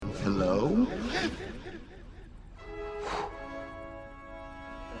Hello?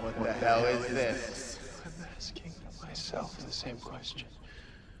 What the hell is this? I'm asking myself the same question.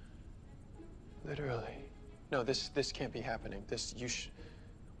 Literally. No, this can't be happening.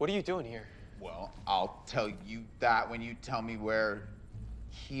 What are you doing here? Well, I'll tell you that when you tell me where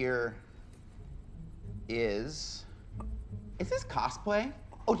here is. Is this cosplay?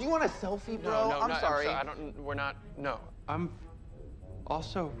 Oh, do you want a selfie, bro? No, I'm sorry. We're not. No. I'm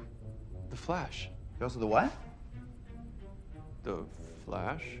also the Flash. You're also the what? The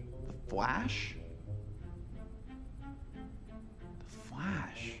Flash? The Flash? The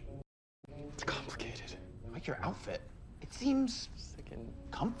Flash? It's complicated. I like your outfit. It seems Thinking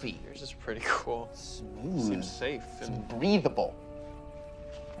comfy. yours is pretty cool. Smooth. Seems safe It's and breathable.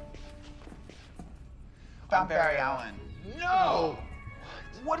 Found Barry Allen. No!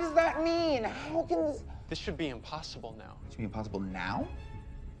 What does that mean? How can this... this should be impossible now. It's be impossible now?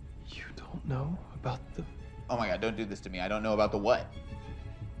 You don't know about the... Oh my God, don't do this to me. I don't know about the what. Are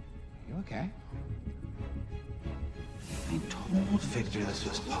you okay? I told Victor this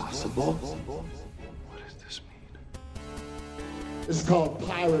was possible. What does this mean? This is called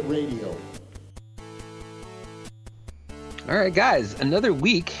Pirate Radio. All right, guys, another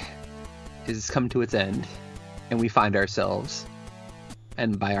week is come to its end, and we find ourselves,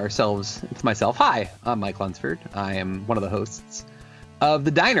 and by ourselves, it's myself. Hi, I'm Mike Lunsford. I am one of the hosts of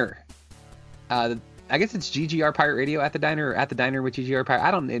The Diner. I guess it's GGR Pirate Radio at the Diner, or at the Diner with GGR Pirate.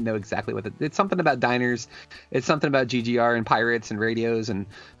 I don't know exactly what it's something about diners. It's something about GGR and pirates and radios, and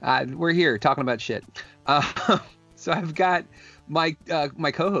we're here talking about shit. So I've got my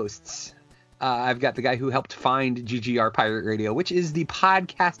co-hosts. I've got the guy who helped find GGR Pirate Radio, which is the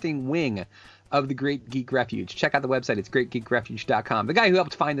podcasting wing of the Great Geek Refuge. Check out the website. It's greatgeekrefuge.com. The guy who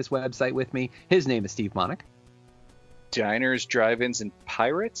helped find this website with me, his name is Steve Monick. Diners, drive-ins, and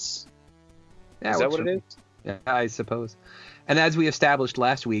pirates? Yeah, is that what it is? Yeah, I suppose. And as we established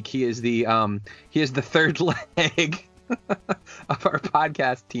last week, he is the third leg of our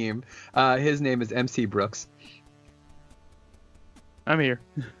podcast team. His name is MC Brooks. I'm here.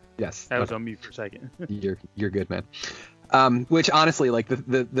 Yes. I was on mute for a second. You're good, man. Which honestly, like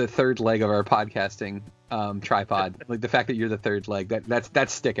the third leg of our podcasting tripod, like the fact that you're the third leg,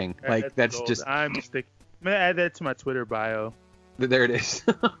 that's sticking. Like that's gold. just. I'm gonna add that to my Twitter bio. There it is.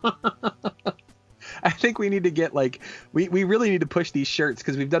 I think we need to get we really need to push these shirts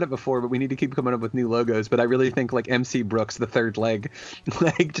because we've done it before, but we need to keep coming up with new logos. But I really think MC Brooks, the third leg,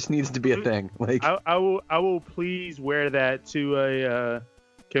 just needs to be a thing. Like I will please wear that to a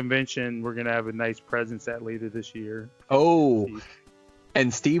convention. We're gonna have a nice presence at later this year. Oh, Steve.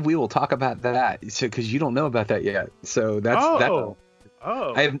 And Steve, we will talk about that. So because you don't know about that yet, so that's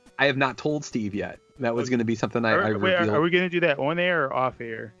Oh. I have not told Steve yet. That was going to be something I revealed. Are we gonna do that on air or off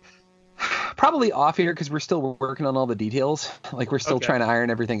air? Probably off here because we're still working on all the details. Like we're still trying to iron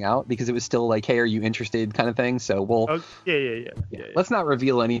everything out because it was still like, hey, are you interested kind of thing. So we'll Yeah. Let's not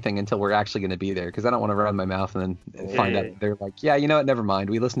reveal anything until we're actually going to be there because I don't want to run my mouth and then find out they're like, yeah, you know what, never mind.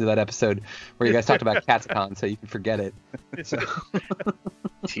 We listened to that episode where you guys talked about CatsCon, so you can forget it. So.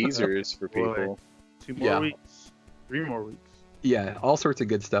 Teasers for people. 2 more weeks. 3 more weeks. Yeah, all sorts of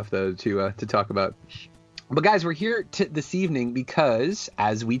good stuff though to talk about. But guys, we're here this evening because,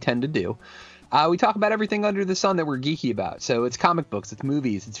 as we tend to do, we talk about everything under the sun that we're geeky about. So it's comic books, it's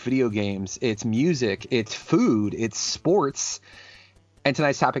movies, it's video games, it's music, it's food, it's sports. And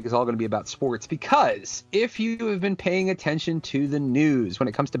tonight's topic is all going to be about sports because if you have been paying attention to the news when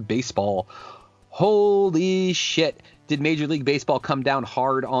it comes to baseball, holy shit, did Major League Baseball come down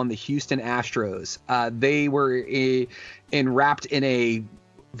hard on the Houston Astros. They were enwrapped in a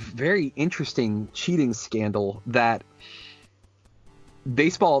very interesting cheating scandal that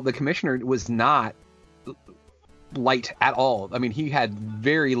baseball, the commissioner, was not light at all. I mean, he had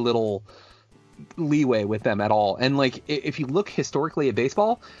very little leeway with them at all. And like, if you look historically at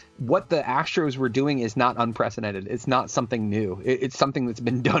baseball, what the Astros were doing is not unprecedented. It's not something new. It's something that's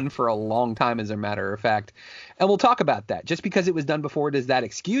been done for a long time, as a matter of fact. And we'll talk about that. Just because it was done before, does that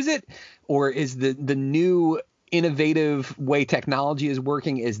excuse it? Or is the new innovative way technology is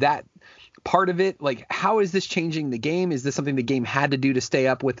working, is that part of it? Like, how is this changing the game? Is this something the game had to do to stay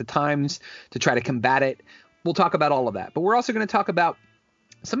up with the times to try to combat it? We'll talk about all of that. But we're also going to talk about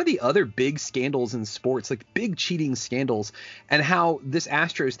some of the other big scandals in sports, like big cheating scandals, and how this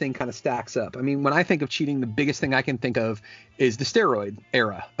Astros thing kind of stacks up. I mean, when I think of cheating, the biggest thing I can think of is the steroid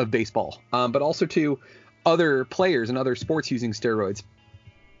era of baseball, but also to other players and other sports using steroids.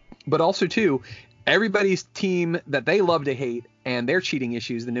 But also too, everybody's team that they love to hate and their cheating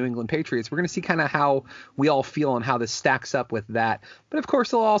issues, the New England Patriots. We're going to see kind of how we all feel and how this stacks up with that. But of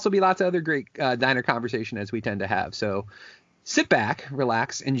course, there'll also be lots of other great diner conversation as we tend to have. So sit back,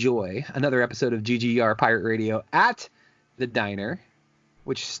 relax, enjoy another episode of GGR Pirate Radio at the Diner,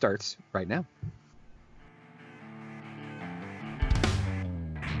 which starts right now.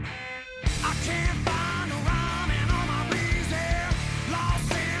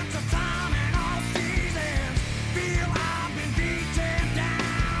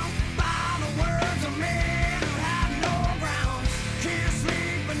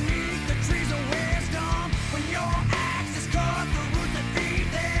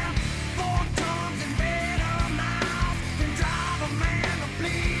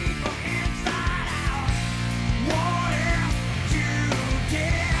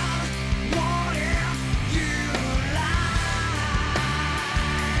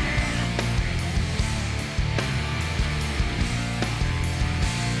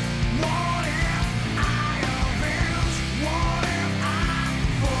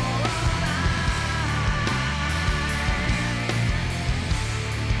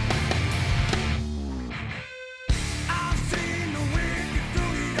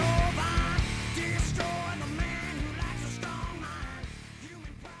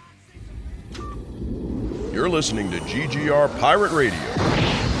 You're listening to GGR Pirate Radio.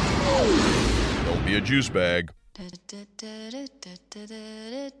 Don't be a juice bag.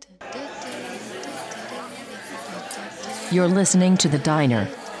 You're listening to The Diner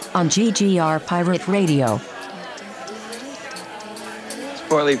on GGR Pirate Radio.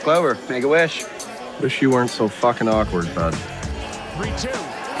 Four-leaf clover. Make a wish. Wish you weren't so fucking awkward, bud. 3-2.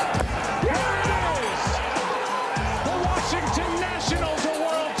 Here it is! The Washington Nationals are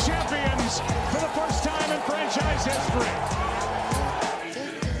world champions for the first time in franchise history.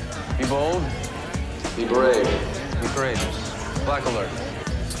 Be bold. Be brave. Be courageous. Black alert.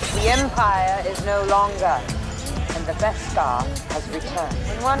 The Empire is no longer, and the Beskar has returned.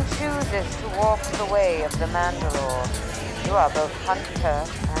 When one chooses to walk the way of the Mandalore, you are both hunter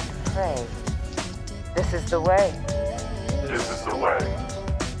and prey. This is the way. This is the way.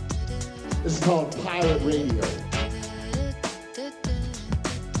 This is called Pirate Radio.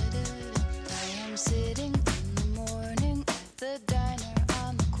 I am sitting in the morning at the diner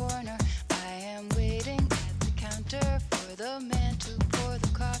on the corner. I am waiting at the counter for the man to pour the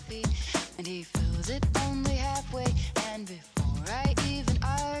coffee, and he fills it only halfway. And before I even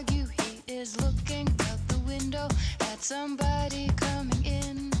argue, he is looking out the window at somebody coming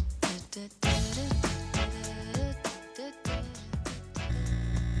in.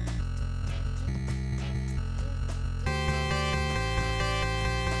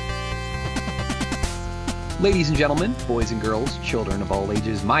 Ladies and gentlemen, boys and girls, children of all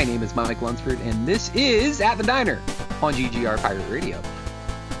ages, my name is Mike Lunsford, and this is At the Diner on GGR Pirate Radio.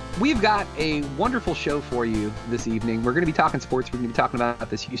 We've got a wonderful show for you this evening. We're going to be talking sports. We're going to be talking about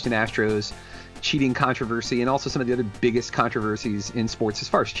this Houston Astros cheating controversy and also some of the other biggest controversies in sports as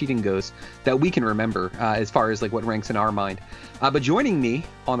far as cheating goes that we can remember as far as like what ranks in our mind. But joining me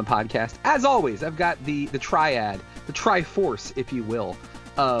on the podcast, as always, I've got the triad, the triforce, if you will,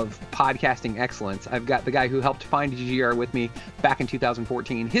 of podcasting excellence. I've got the guy who helped find GGR with me back in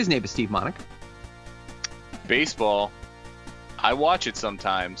 2014. His name is Steve Monick. Baseball. I watch it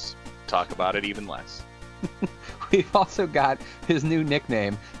sometimes. Talk about it even less. We've also got his new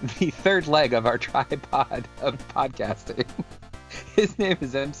nickname, the third leg of our tripod of podcasting. His name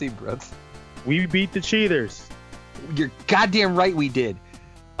is MC Brooks. We beat the cheaters. You're goddamn right we did.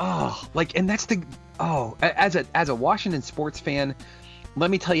 Oh, like, and that's the, oh, as a Washington sports fan, let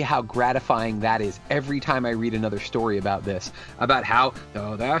me tell you how gratifying that is every time I read another story about this, about how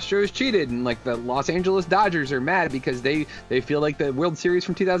the Astros cheated and like the Los Angeles Dodgers are mad because they feel like the World Series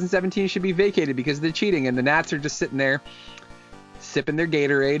from 2017 should be vacated because of the cheating, and the Nats are just sitting there sipping their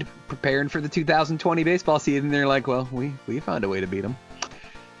Gatorade, preparing for the 2020 baseball season. They're like, well, we found a way to beat them.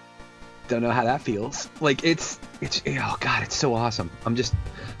 Don't know how that feels. Like it's oh god, it's so awesome.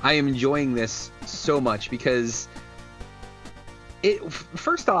 I am enjoying this so much because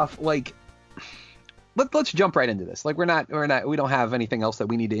first off, like, let's jump right into this. Like, we don't have anything else that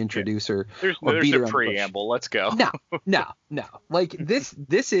we need to introduce or there's beat a around preamble. Let's go. No. Like this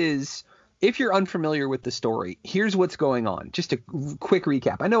is, if you're unfamiliar with the story, here's what's going on. Just a quick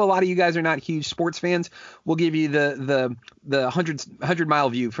recap. I know a lot of you guys are not huge sports fans. We'll give you the 100-mile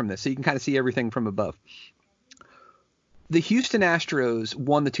view from this, so you can kind of see everything from above. The Houston Astros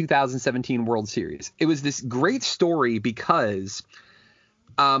won the 2017 World Series. It was this great story because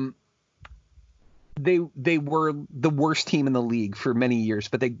they were the worst team in the league for many years,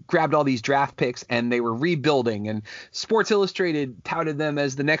 but they grabbed all these draft picks and they were rebuilding, and Sports Illustrated touted them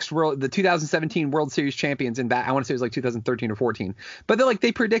as the 2017 World Series champions. And I want to say it was like 2013 or 14, but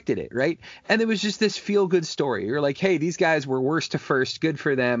they predicted it, right? And it was just this feel good story. You're like, hey, these guys were worst to first, good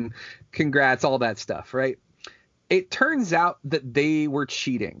for them, congrats, all that stuff, right? It turns out that they were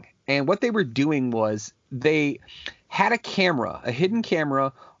cheating, and what they were doing was they had a hidden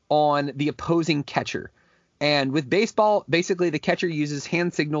camera on the opposing catcher. And with baseball, basically the catcher uses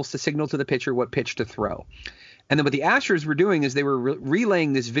hand signals to signal to the pitcher what pitch to throw. And then what the Astros were doing is they were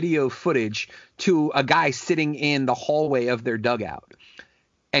relaying this video footage to a guy sitting in the hallway of their dugout.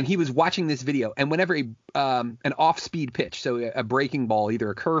 And he was watching this video. And whenever an off-speed pitch, so a breaking ball, either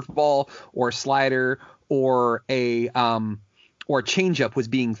a curveball or a slider or a changeup was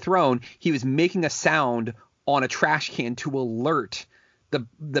being thrown, he was making a sound on a trash can to alert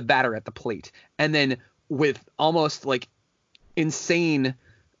the batter at the plate. And then with almost like insane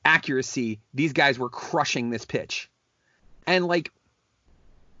accuracy, these guys were crushing this pitch. And like,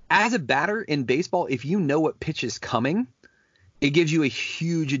 as a batter in baseball, if you know what pitch is coming, it gives you a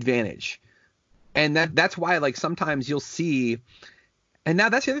huge advantage. And that's why, like, sometimes you'll see, and now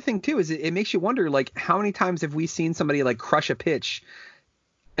that's the other thing too, is it makes you wonder, like, how many times have we seen somebody like crush a pitch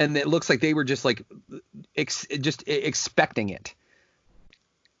and it looks like they were just like just expecting it,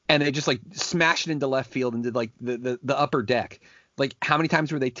 and they just like smashed it into left field and did like the upper deck. Like, how many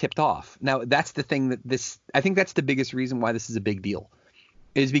times were they tipped off? Now, that's the thing I think that's the biggest reason why this is a big deal,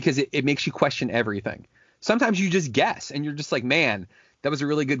 is because it makes you question everything. Sometimes you just guess and you're just like, man, that was a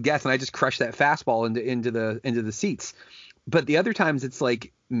really good guess, and I just crushed that fastball into the seats. But the other times it's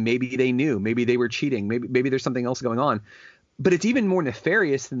like, maybe they knew, maybe they were cheating, maybe there's something else going on. But it's even more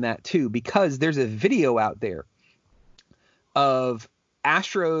nefarious than that too, because there's a video out there of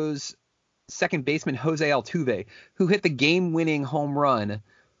Astros second baseman Jose Altuve, who hit the game-winning home run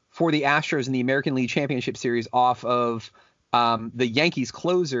for the Astros in the American League Championship Series off of the Yankees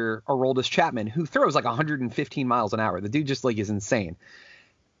closer Aroldis Chapman, who throws like 115 miles an hour. The dude just like is insane.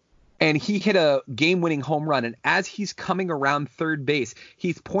 And he hit a game-winning home run, and as he's coming around third base,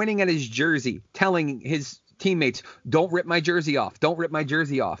 he's pointing at his jersey, telling his teammates, "Don't rip my jersey off. Don't rip my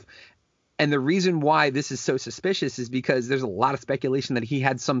jersey off." And the reason why this is so suspicious is because there's a lot of speculation that he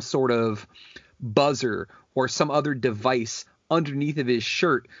had some sort of buzzer or some other device underneath of his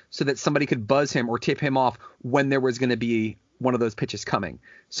shirt so that somebody could buzz him or tip him off when there was going to be one of those pitches coming.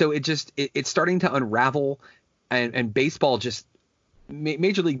 So it's starting to unravel, and baseball just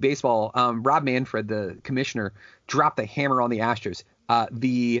Major League Baseball, Rob Manfred, the commissioner, dropped the hammer on the Astros.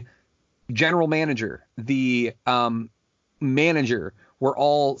 The general manager, the manager were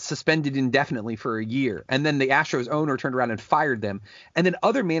all suspended indefinitely for a year. And then the Astros owner turned around and fired them. And then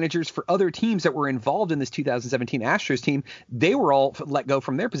other managers for other teams that were involved in this 2017 Astros team, they were all let go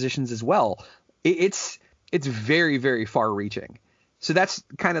from their positions as well. It's very, very far reaching. So that's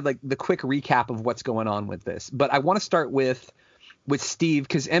kind of like the quick recap of what's going on with this. But I want to start with Steve,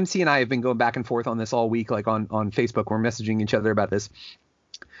 because MC and I have been going back and forth on this all week, like on Facebook. We're messaging each other about this.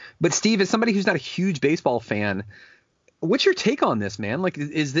 But Steve, as somebody who's not a huge baseball fan, what's your take on this, man? Like,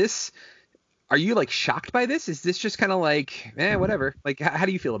 are you like shocked by this? Is this just kind of like, whatever? Like, how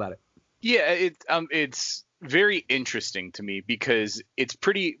do you feel about it? Yeah, it's very interesting to me, because it's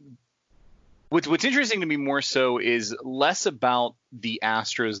pretty. What's interesting to me more so is less about the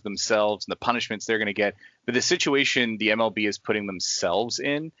Astros themselves and the punishments they're going to get, but the situation the MLB is putting themselves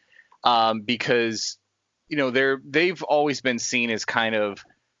in, because they've always been seen as kind of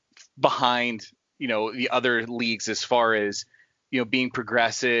behind the other leagues as far as being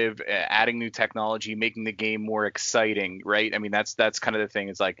progressive, adding new technology, making the game more exciting, right? I mean, that's kind of the thing.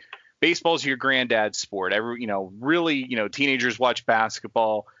 It's like baseball's your granddad's sport. Really, teenagers watch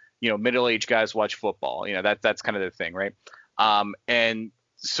basketball. Middle-aged guys watch football. That's kind of the thing, right? And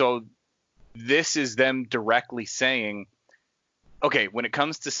so this is them directly saying, okay, when it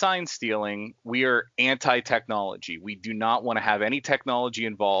comes to sign stealing, we are anti-technology. We do not want to have any technology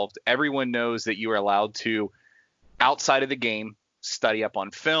involved. Everyone knows that you are allowed to, outside of the game, study up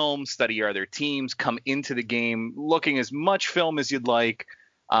on film, study your other teams, come into the game looking as much film as you'd like,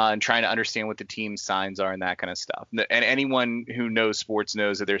 and trying to understand what the team's signs are and that kind of stuff. And anyone who knows sports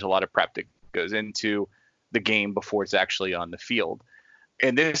knows that there's a lot of prep that goes into the game before it's actually on the field.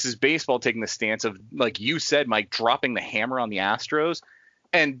 And this is baseball taking the stance of, like you said, Mike, dropping the hammer on the Astros.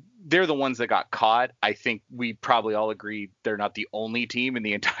 And they're the ones that got caught. I think we probably all agree they're not the only team in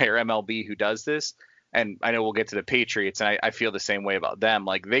the entire MLB who does this. And I know we'll get to the Patriots, and I feel the same way about them.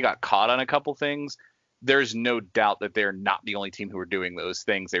 Like, they got caught on a couple things, there's no doubt that they're not the only team who are doing those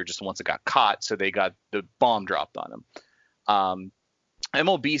things. They're just the ones that got caught, so they got the bomb dropped on them.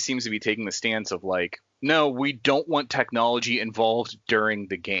 MLB seems to be taking the stance of like, no, we don't want technology involved during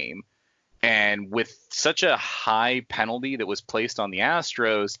the game. And with such a high penalty that was placed on the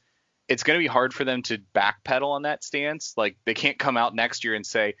Astros, it's going to be hard for them to backpedal on that stance. Like, they can't come out next year and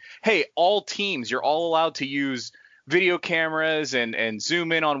say, hey, all teams, you're all allowed to use video cameras and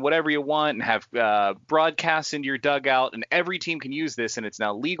zoom in on whatever you want and have broadcasts into your dugout, and every team can use this, and it's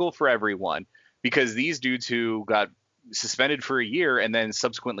now legal for everyone. Because these dudes who got suspended for a year and then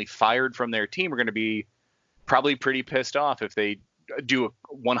subsequently fired from their team are going to be probably pretty pissed off if they do a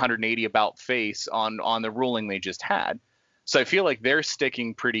 180 about face on the ruling they just had. So I feel like they're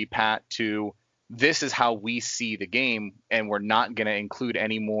sticking pretty pat to, this is how we see the game, and we're not going to include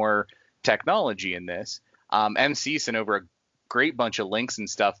any more technology in this. MC sent over a great bunch of links and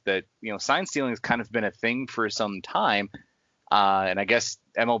stuff that, sign stealing has kind of been a thing for some time. And I guess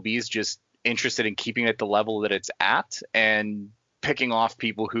MLB is just interested in keeping it at the level that it's at and picking off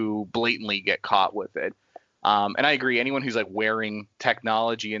people who blatantly get caught with it. And I agree, anyone who's like wearing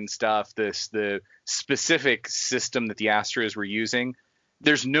technology and stuff, the specific system that the Astros were using,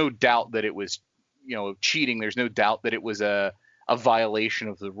 there's no doubt that it was, cheating. There's no doubt that it was a violation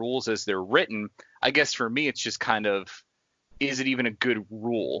of the rules as they're written. I guess for me, it's just kind of, is it even a good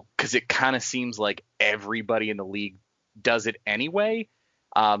rule? Because it kind of seems like everybody in the league does it anyway.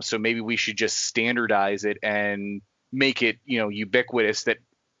 So maybe we should just standardize it and make it, ubiquitous,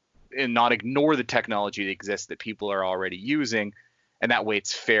 and not ignore the technology that exists that people are already using. And that way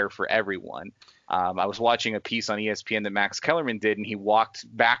it's fair for everyone. I was watching a piece on ESPN that Max Kellerman did, and he walked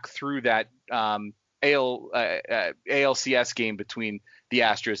back through that ALCS game between the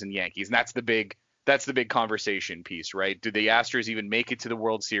Astros and the Yankees. And that's the big conversation piece, right? Did the Astros even make it to the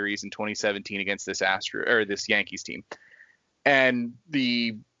World Series in 2017 against this Yankees team? And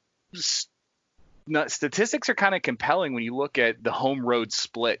the statistics are kind of compelling when you look at the home road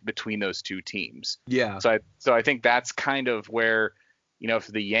split between those two teams. Yeah. So I think that's kind of where, if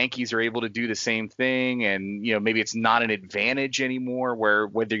the Yankees are able to do the same thing, and, maybe it's not an advantage anymore, where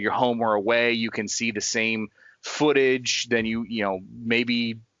whether you're home or away, you can see the same footage, then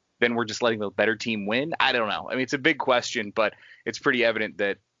maybe then we're just letting the better team win. I don't know. I mean, it's a big question, but it's pretty evident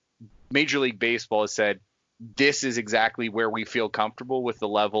that Major League Baseball has said, this is exactly where we feel comfortable with the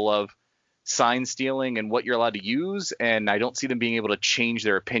level of sign stealing and what you're allowed to use. And I don't see them being able to change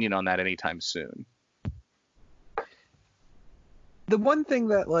their opinion on that anytime soon. The one thing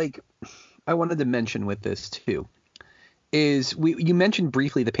that I wanted to mention with this too is you mentioned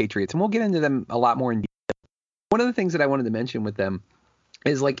briefly the Patriots, and we'll get into them a lot more in detail. One of the things that I wanted to mention with them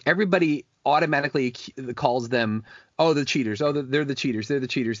is everybody automatically calls them, oh, the cheaters. Oh, they're the cheaters. They're the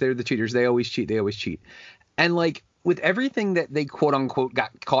cheaters. They're the cheaters. They always cheat. They always cheat. And with everything that they quote unquote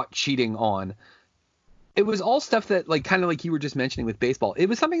got caught cheating on, it was all stuff that kind of like you were just mentioning with baseball. It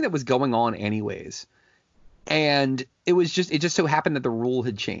was something that was going on anyways. And it just so happened that the rule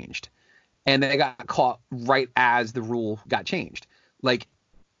had changed, and they got caught right as the rule got changed.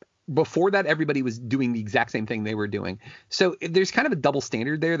 Before that, everybody was doing the exact same thing they were doing. So there's kind of a double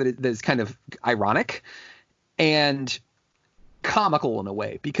standard there that is kind of ironic and comical in a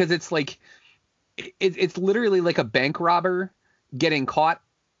way, because it's it's literally like a bank robber getting caught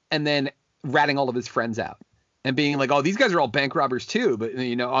and then ratting all of his friends out and being like, oh, these guys are all bank robbers too, but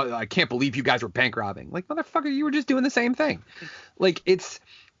I can't believe you guys were bank robbing. Motherfucker, you were just doing the same thing. It's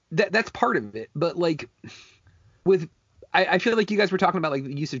that's part of it. But I feel like you guys were talking about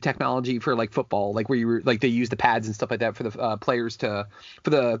the use of technology for football, where you were they use the pads and stuff like that for the players for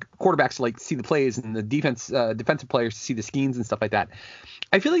the quarterbacks to see the plays, and the defensive players to see the schemes and stuff like that.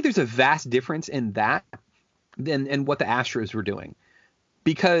 I feel like there's a vast difference in that than what the Astros were doing,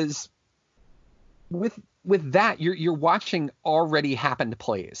 because with that you're watching already happened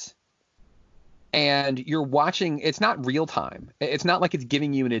plays, and you're watching. It's not real time. It's not like it's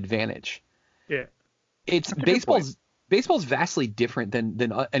giving you an advantage. Yeah, it's baseball's vastly different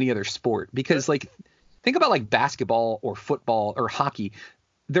than any other sport, because think about basketball or football or hockey.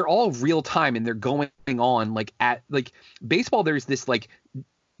 They're all real time, and they're going on at baseball. There's this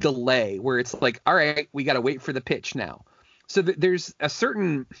delay where it's all right, we got to wait for the pitch now. So there's a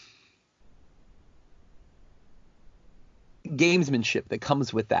certain gamesmanship that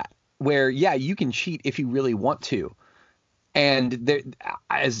comes with that, where you can cheat if you really want to. And there,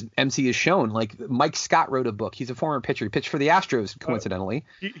 as MC has shown, Mike Scott wrote a book. He's a former pitcher. He pitched for the Astros, coincidentally.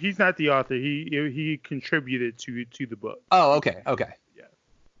 He's not the author. He contributed to the book. Oh, okay. Yeah.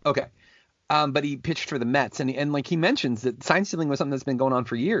 Okay. But he pitched for the Mets, and he mentions that sign stealing was something that's been going on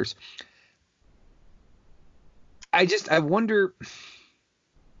for years. I wonder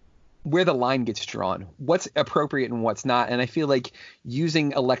where the line gets drawn, what's appropriate and what's not. And I feel like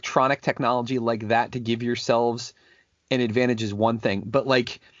using electronic technology like that to give yourselves an advantage is one thing, but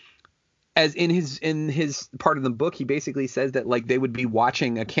like, as in his part of the book, he basically says that like they would be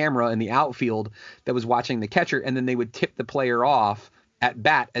watching a camera in the outfield that was watching the catcher, and then they would tip the player off at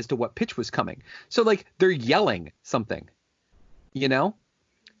bat as to what pitch was coming. So like they're yelling something, you know?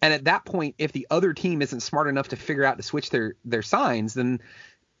 And at that point, if the other team isn't smart enough to figure out to switch their signs, then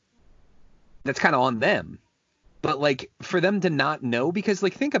that's kind of on them. But like for them to not know, because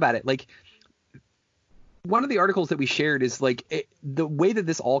like think about it, like one of the articles that we shared is like the way that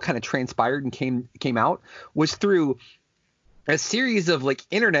this all kind of transpired and came out was through a series of like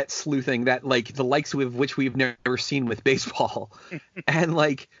internet sleuthing that like the likes of which we've never seen with baseball. And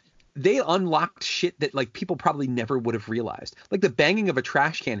like they unlocked shit that like people probably never would have realized, like the banging of a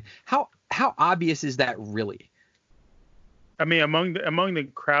trash can. How obvious is that really? I mean, among the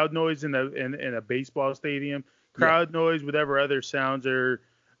crowd noise in a baseball stadium, crowd noise, whatever other sounds are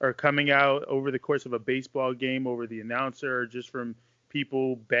coming out over the course of a baseball game, over the announcer, or just from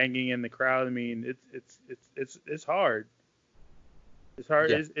people banging in the crowd. I mean, it's hard. It's hard.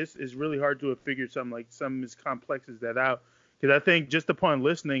 Yeah. It's really hard to have figured something as complex as that out. Because I think just upon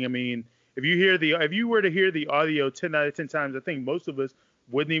listening, I mean, if you were to hear the audio 10 out of 10 times, I think most of us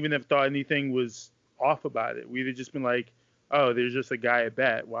wouldn't even have thought anything was off about it. We'd have just been like, oh, there's just a guy at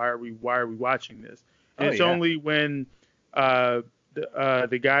bat. Why are we watching this? And it's only when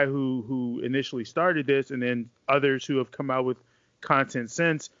the guy who initially started this, and then others who have come out with content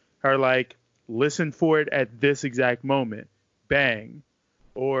since, are like, listen for it at this exact moment, bang,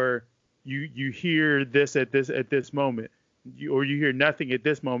 or you hear this at this moment, or you hear nothing at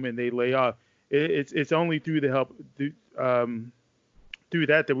this moment, and they lay off. It's only through the help through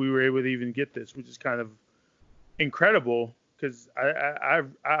that we were able to even get this, which is kind of incredible, because I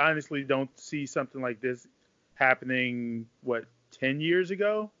honestly don't see something like this happening 10 years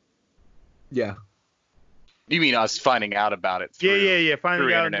ago. Yeah. You mean us finding out about it? Yeah.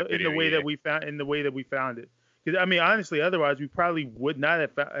 Finding out in the way yeah. that we found it. Because I mean, honestly, otherwise we probably would not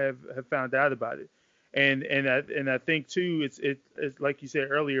have found out about it. And I think too, it's like you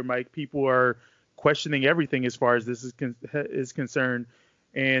said earlier, Mike. People are questioning everything as far as this is concerned.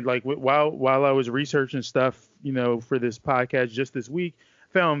 And like while I was researching stuff, for this podcast just this week,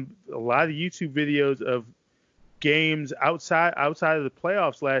 I found a lot of YouTube videos of games outside of the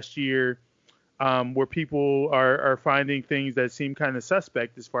playoffs last year, where people are finding things that seem kind of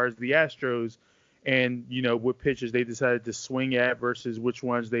suspect as far as the Astros and what pitches they decided to swing at versus which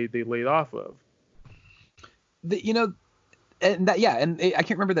ones they laid off of. And I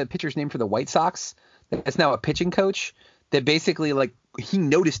can't remember the pitcher's name for the White Sox. That's now a pitching coach. That basically like he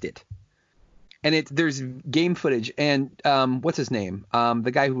noticed it, and there's game footage. And what's his name?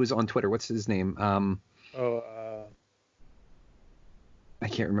 The guy who was on Twitter. What's his name? I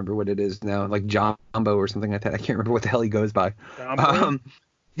can't remember what it is now, like Jumbo or something like that. I can't remember what the hell he goes by.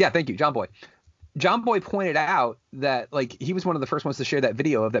 Yeah, thank you, John Boy. John Boy pointed out that like he was one of the first ones to share that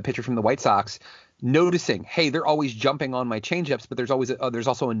video of that pitcher from the White Sox noticing, hey, they're always jumping on my changeups, but there's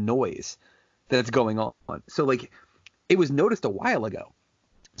also a noise that's going on. So like it was noticed a while ago.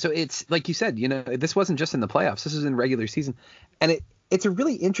 So it's like you said, this wasn't just in the playoffs. This is in regular season, and it's a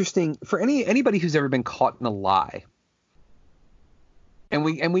really interesting for anybody who's ever been caught in a lie. And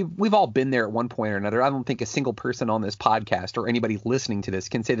we've all been there at one point or another. I don't think a single person on this podcast or anybody listening to this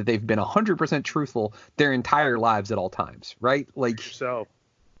can say that they've been 100% truthful their entire lives at all times, right? Like yourself.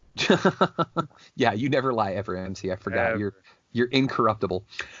 Yeah, you never lie ever, MC. I forgot. Ever. You're incorruptible.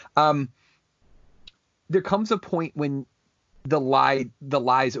 There comes a point when the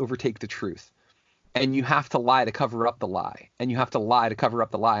lies overtake the truth, and you have to lie to cover up the lie, and you have to lie to cover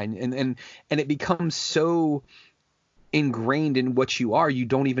up the lie, and it becomes so ingrained in what you are, you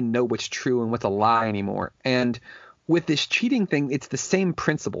don't even know what's true and what's a lie anymore. And with this cheating thing, it's the same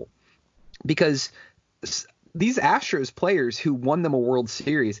principle, because these Astros players who won them a World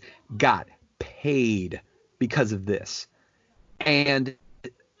Series got paid because of this. And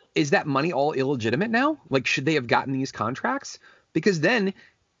is that money all illegitimate now? Like, should they have gotten these contracts? Because then,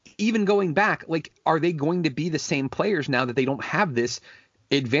 even going back, like, are they going to be the same players now that they don't have this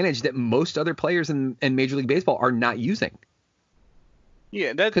advantage that most other players in Major League Baseball are not using?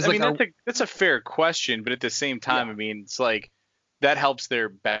 Yeah, that's a fair question, but at the same time, I mean, it's like that helps their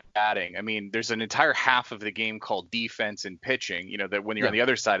batting. I mean, there's an entire half of the game called defense and pitching, that when you're on the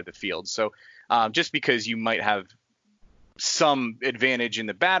other side of the field. So just because you might have some advantage in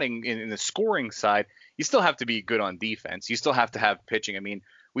the batting in the scoring side, you still have to be good on defense. You still have to have pitching. I mean,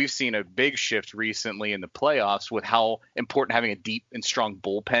 we've seen a big shift recently in the playoffs with how important having a deep and strong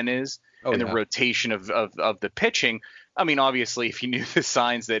bullpen is, and the rotation of the pitching. I mean, obviously, if you knew the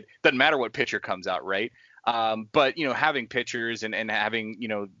signs, that doesn't matter what pitcher comes out, right? But having pitchers and having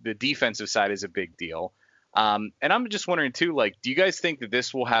the defensive side is a big deal. And I'm just wondering too, like, do you guys think that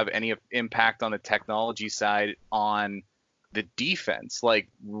this will have any impact on the technology side on the defense? Like,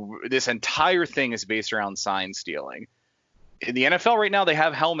 this entire thing is based around sign stealing. In the NFL right now, they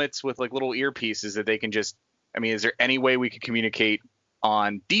have helmets with like little earpieces that they can just. I mean, is there any way we could communicate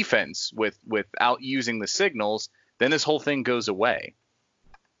on defense without using the signals? Then this whole thing goes away.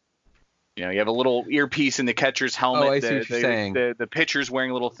 You have a little earpiece in the catcher's helmet. I see what you're saying. The pitcher's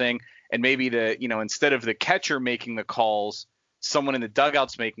wearing a little thing, and maybe instead of the catcher making the calls, someone in the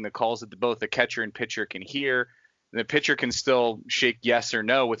dugout's making the calls that both the catcher and pitcher can hear. And the pitcher can still shake yes or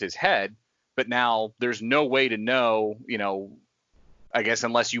no with his head, but now there's no way to know, I guess,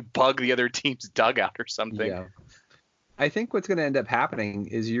 unless you bug the other team's dugout or something. Yeah. I think what's going to end up happening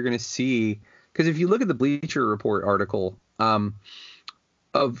is you're going to see, because if you look at the Bleacher Report article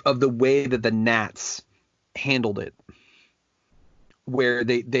of the way that the Nats handled it, where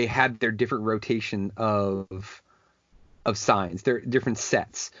they had their different rotation of signs, their different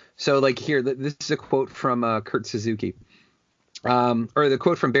sets. So like here, this is a quote from Kurt Suzuki. Or the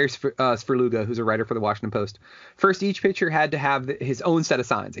quote from Bear Sverluga, who's a writer for the Washington Post. First, each pitcher had to have his own set of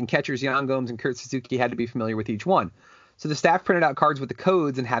signs, and catchers Yan Gomes and Kurt Suzuki had to be familiar with each one. So the staff printed out cards with the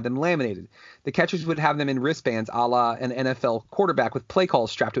codes and had them laminated. The catchers would have them in wristbands a la an NFL quarterback with play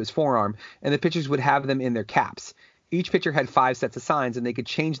calls strapped to his forearm, and the pitchers would have them in their caps. Each pitcher had 5 sets of signs, and they could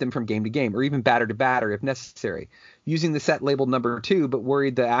change them from game to game, or even batter to batter if necessary. Using the set labeled number 2, but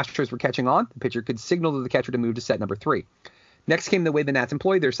worried the Astros were catching on, the pitcher could signal to the catcher to move to set number 3. Next came the way the Nats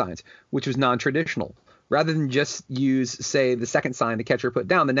employed their signs, which was non-traditional. Rather than just use, say, the second sign the catcher put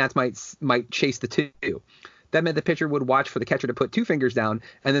down, the Nats might chase the 2. That meant the pitcher would watch for the catcher to put 2 fingers down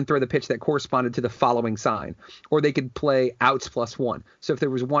and then throw the pitch that corresponded to the following sign. Or they could play outs plus 1. So if there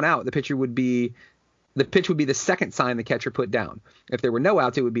was 1 out, the pitch would be the second sign the catcher put down. If there were no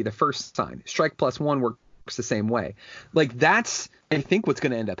outs, it would be the first sign. Strike plus 1 works the same way. Like, that's, I think, what's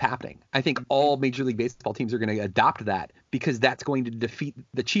going to end up happening. I think all Major League Baseball teams are going to adopt that, because that's going to defeat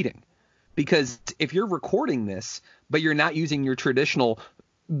the cheating. Because if you're recording this, but you're not using your traditional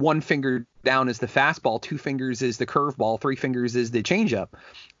 1 finger down is the fastball, 2 fingers is the curveball, 3 fingers is the changeup,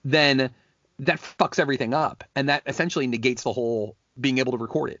 then that fucks everything up. And that essentially negates the whole being able to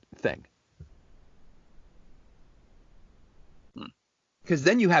record it thing. Because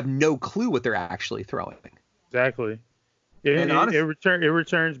then you have no clue what they're actually throwing. Exactly. It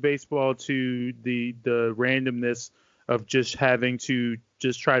returns baseball to the randomness of just having to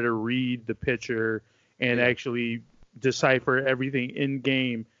just try to read the pitcher and actually decipher everything in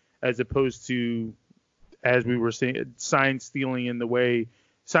game, as opposed to, as we were saying, sign stealing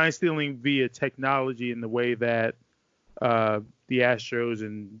via technology in the way that the Astros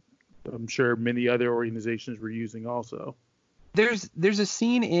and I'm sure many other organizations were using also. There's a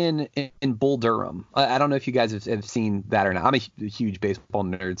scene in Bull Durham. I don't know if you guys have seen that or not. I'm a huge baseball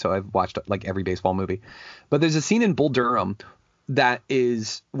nerd, so I've watched like every baseball movie. But there's a scene in Bull Durham that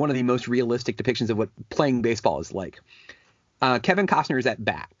is one of the most realistic depictions of what playing baseball is like. Kevin Costner is at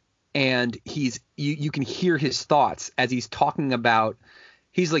bat, and you can hear his thoughts as he's talking about.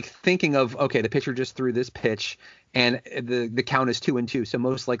 He's like thinking of, okay, the pitcher just threw this pitch, and the count is 2-2. So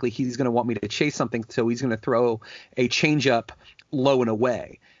most likely he's going to want me to chase something. So he's going to throw a changeup low and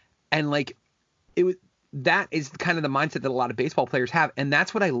away. And like that is kind of the mindset that a lot of baseball players have. And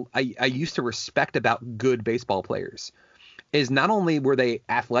that's what I used to respect about good baseball players, is not only were they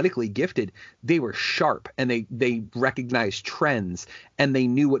athletically gifted, they were sharp, and they recognized trends, and they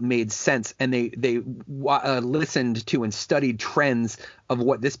knew what made sense, and they listened to and studied trends of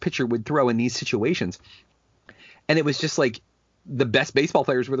what this pitcher would throw in these situations. And it was just like the best baseball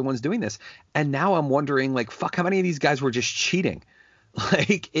players were the ones doing this. And now I'm wondering, like, fuck, how many of these guys were just cheating?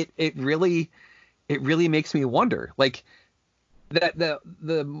 Like, it really makes me wonder. Like, that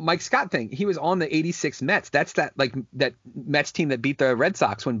the Mike Scott thing, he was on the 86 Mets. That's that Mets team that beat the Red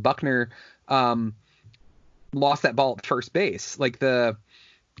Sox when Buckner lost that ball at first base. Like the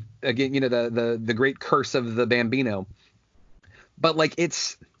great curse of the Bambino. But like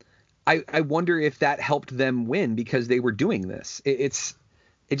I wonder if that helped them win because they were doing this. It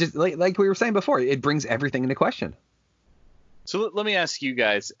just like we were saying before, it brings everything into question. So let me ask you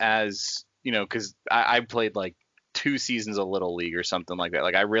guys, as you know, because I played like 2 seasons of Little League or something like that.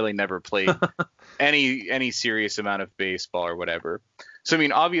 Like, I really never played any serious amount of baseball or whatever. So I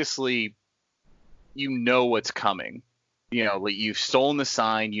mean, obviously, you know what's coming. You know, like you've stolen the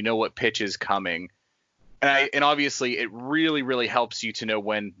sign, you know what pitch is coming. And obviously it really, really helps you to know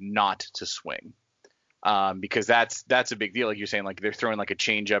when not to swing. Because that's a big deal. Like you're saying, like they're throwing like a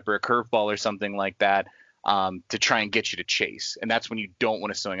changeup or a curveball or something like that to try and get you to chase. And that's when you don't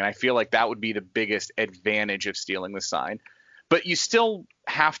want to swing. And I feel like that would be the biggest advantage of stealing the sign. But you still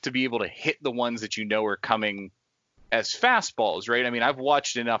have to be able to hit the ones that you know are coming as fastballs, right? I mean, I've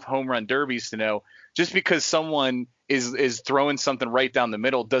watched enough home run derbies to know just because someone is throwing something right down the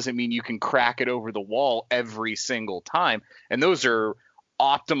middle doesn't mean you can crack it over the wall every single time. And those are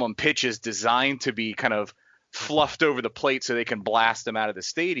optimum pitches designed to be kind of fluffed over the plate so they can blast them out of the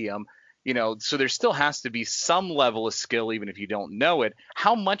stadium. You know, so there still has to be some level of skill, even if you don't know it.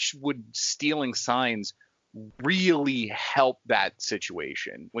 How much would stealing signs really help that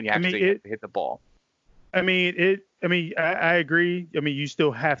situation when you have to hit the ball? I agree. I mean, you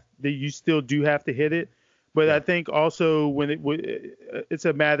still do have to hit it, but I think also when it's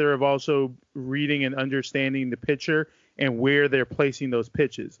a matter of also reading and understanding the pitcher and where they're placing those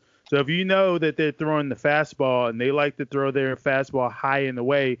pitches. So if you know that they're throwing the fastball and they like to throw their fastball high in the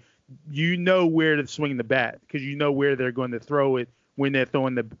way, you know where to swing the bat because you know where they're going to throw it when they're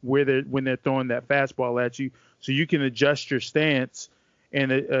throwing that fastball at you. So you can adjust your stance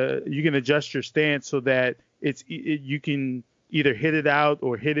and so that you can either hit it out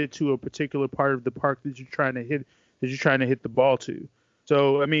or hit it to a particular part of the park that you're trying to hit the ball to.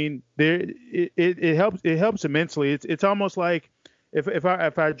 So I mean, it helps immensely. It's almost like if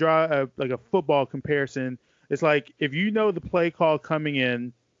I draw a football comparison, it's like if you know the play call coming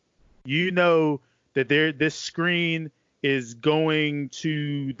in, you know that this screen is going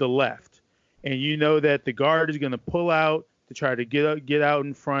to the left, and you know that the guard is going to pull out to try to get out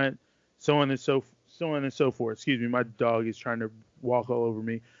in front, so on and so forth. Excuse me, my dog is trying to walk all over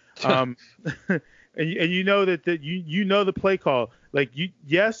me. And you know that you know the play call. Like they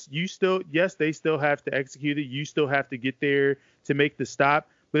still have to execute it. You still have to get there to make the stop.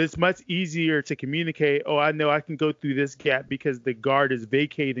 But it's much easier to communicate. Oh, I know I can go through this gap because the guard is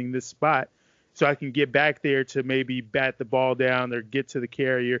vacating this spot, so I can get back there to maybe bat the ball down or get to the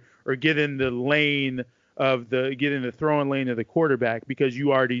carrier or get in the throwing lane of the quarterback because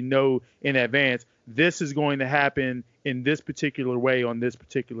you already know in advance this is going to happen in this particular way on this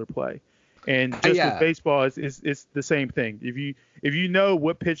particular play. And just with baseball, it's the same thing. If you know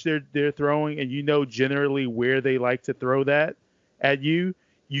what pitch they're throwing and you know generally where they like to throw that at you,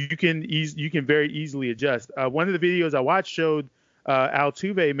 you can very easily adjust. One of the videos I watched showed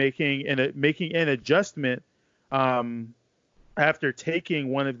Altuve making an adjustment after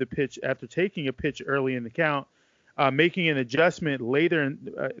taking a pitch early in the count, making an adjustment later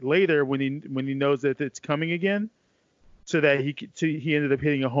when he knows that it's coming again, so that he ended up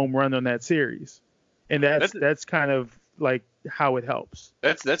hitting a home run on that series, and that's kind of like how it helps.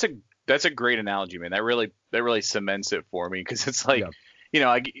 That's a great analogy, man. That really cements it for me because it's like. Yeah. You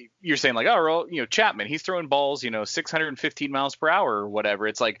know, you're saying like, oh, well, you know, Chapman, he's throwing balls, 615 miles per hour or whatever.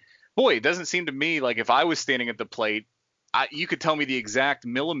 It's like, boy, it doesn't seem to me like if I was standing at the plate, you could tell me the exact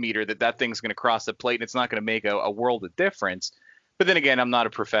millimeter that thing's going to cross the plate and it's not going to make a world of difference. But then again, I'm not a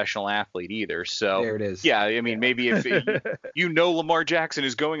professional athlete either. So there it is. Yeah, I mean, maybe if Lamar Jackson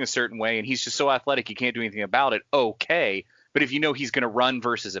is going a certain way and he's just so athletic, you can't do anything about it. Okay. But if you know he's going to run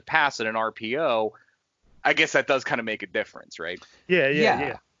versus a pass at an RPO, I guess that does kind of make a difference, right?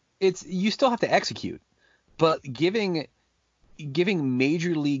 Yeah. You still have to execute, but giving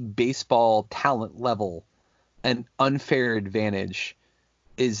Major League Baseball talent level an unfair advantage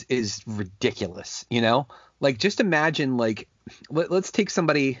is ridiculous. Like just imagine let's take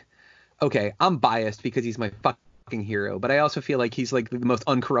somebody. Okay, I'm biased because he's my fucking hero, but I also feel like he's like the most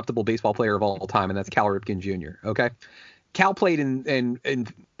uncorruptible baseball player of all time, and that's Cal Ripken Jr. Okay, Cal played in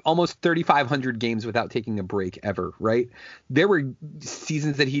almost 3,500 games without taking a break ever, right? There were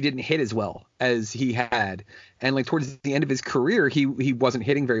seasons that he didn't hit as well as he had. And like towards the end of his career, he wasn't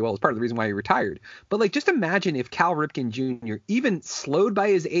hitting very well. It's part of the reason why he retired. But like just imagine if Cal Ripken Jr., even slowed by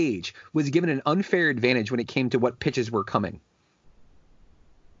his age, was given an unfair advantage when it came to what pitches were coming.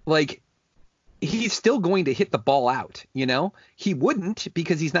 Like he's still going to hit the ball out, He wouldn't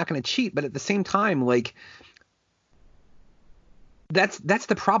because he's not going to cheat. But at the same time, like that's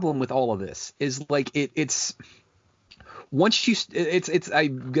the problem with all of this is like it's once you it's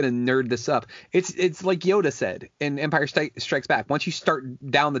I'm gonna nerd this up. It's like Yoda said in Empire Strikes Back. Once you start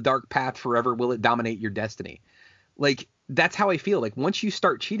down the dark path, forever will it dominate your destiny. Like that's how I feel. Like once you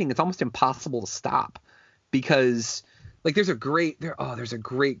start cheating, it's almost impossible to stop because like there's a great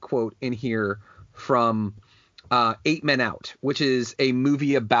quote in here from 8 Men Out, which is a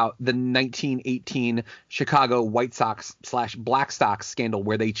movie about the 1918 Chicago White Sox / Black Sox scandal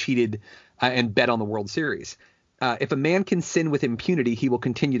where they cheated and bet on the World Series. If a man can sin with impunity, he will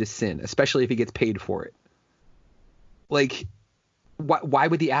continue to sin, especially if he gets paid for it. Like, why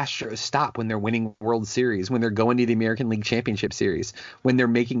would the Astros stop when they're winning World Series, when they're going to the American League Championship Series, when they're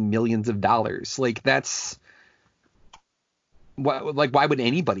making millions of dollars? Like, that's why would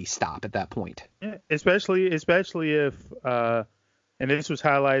anybody stop at that point? Yeah, especially if and this was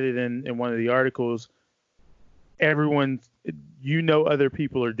highlighted in one of the articles, everyone, other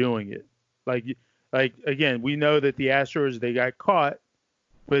people are doing it. Like again, we know that the Astros, they got caught,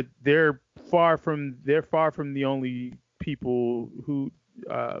 but they're far from the only people who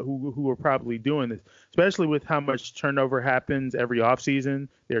are probably doing this, especially with how much turnover happens every offseason.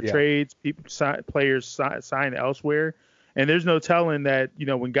 There are trades, players sign elsewhere. And there's no telling that,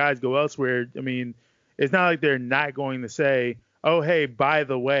 when guys go elsewhere, I mean, it's not like they're not going to say, oh, hey, by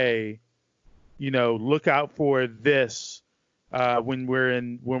the way, look out for this when we're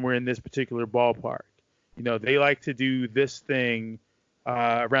in this particular ballpark. They like to do this thing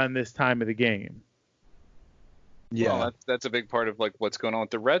around this time of the game. Yeah, well, that's a big part of like what's going on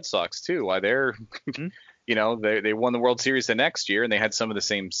with the Red Sox too. Why they're, they won the World Series the next year and they had some of the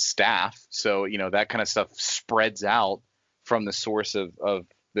same staff. So, that kind of stuff spreads out from the source of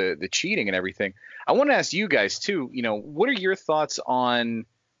the cheating and everything. I want to ask you guys too, what are your thoughts on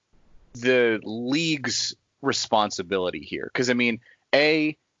the league's responsibility here? Because I mean,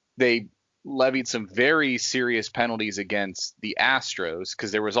 they levied some very serious penalties against the Astros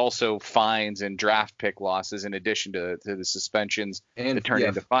because there was also fines and draft pick losses in addition to the suspensions that turned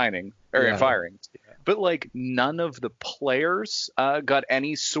into firings. But like none of the players got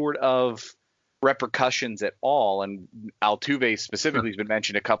any sort of repercussions at all, and Altuve specifically has been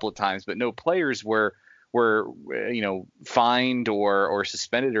mentioned a couple of times, but no players were fined or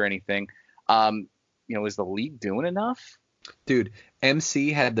suspended or anything. Is the league doing enough? Dude,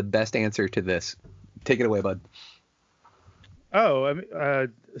 MC had the best answer to this. Take it away, bud. Oh, I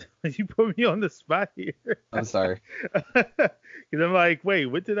mean, you put me on the spot here. I'm sorry. Because I'm like, wait,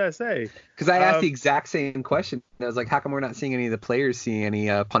 what did I say? Because I asked the exact same question. I was like, how come we're not seeing any of the players see any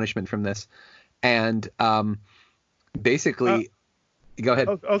punishment from this? And basically, go ahead.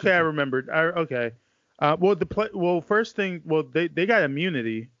 Okay, I remembered. Okay. First thing, they got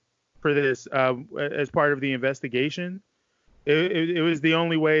immunity for this as part of the investigation. It was the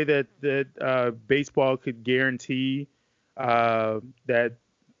only way that baseball could guarantee that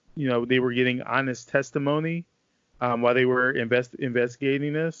they were getting honest testimony while they were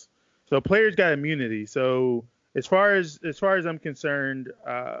investigating this. So players got immunity. So as far as I'm concerned,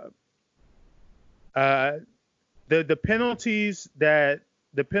 the penalties that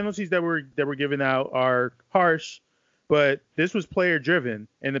were given out are harsh, but this was player driven,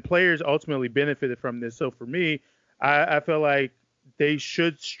 and the players ultimately benefited from this. So for me, I feel like they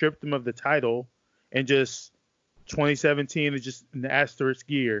should strip them of the title and just 2017 is just an asterisk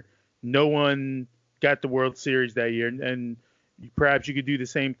year. No one got the World Series that year, and perhaps you could do the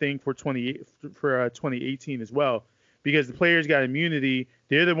same thing for 2018 as well, because the players got immunity.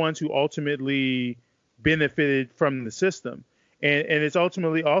 They're the ones who ultimately benefited from the system, and it's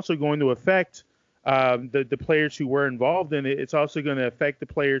ultimately also going to affect the players who were involved in it. It's also going to affect the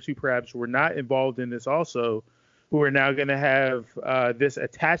players who perhaps were not involved in this also, who are now going to have this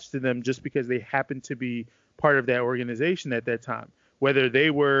attached to them just because they happen to be part of that organization at that time, whether they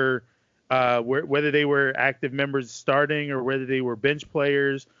were active members starting, or whether they were bench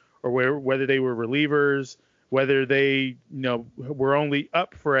players, or whether they were relievers, whether they were only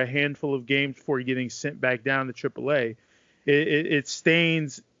up for a handful of games before getting sent back down to AAA. It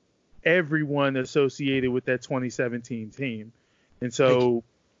stains everyone associated with that 2017 team. And so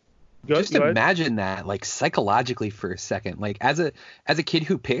just imagine that, like, psychologically for a second. Like, as a kid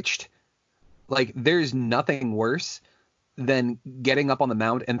who pitched, like, there's nothing worse than getting up on the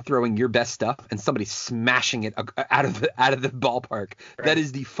mound and throwing your best stuff and somebody smashing it out of the ballpark. Right. That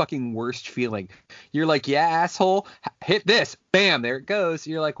is the fucking worst feeling. You're like, yeah, asshole, hit this, bam, there it goes.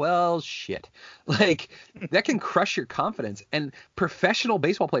 You're like, well, shit. Like, that can crush your confidence. And professional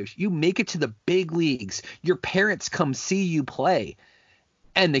baseball players, you make it to the big leagues, your parents come see you play,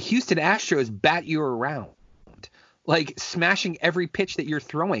 and the Houston Astros bat you around, like smashing every pitch that you're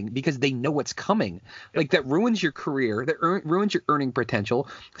throwing because they know what's coming. Like, that ruins your career. That ruins your earning potential.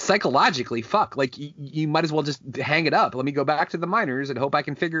 Psychologically, fuck. Like, you might as well just hang it up. Let me go back to the minors and hope I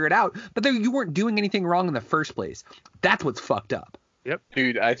can figure it out. But you weren't doing anything wrong in the first place. That's what's fucked up. Yep.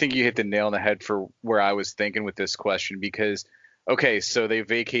 Dude, I think you hit the nail on the head for where I was thinking with this question, because, okay, so they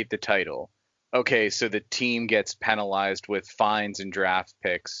vacate the title. okay, so the team gets penalized with fines and draft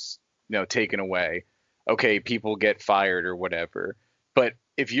picks, taken away. Okay, people get fired or whatever. But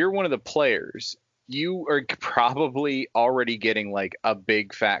if you're one of the players, you are probably already getting like a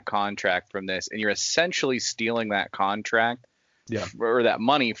big fat contract from this, and you're essentially stealing that contract or that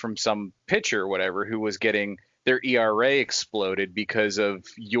money from some pitcher or whatever who was getting their ERA exploded because of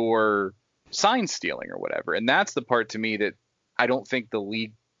your sign stealing or whatever. And that's the part to me that I don't think the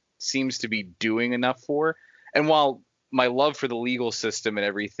league seems to be doing enough for. And while my love for the legal system and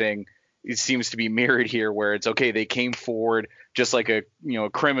everything, it seems to be mirrored here, where it's okay, they came forward just like a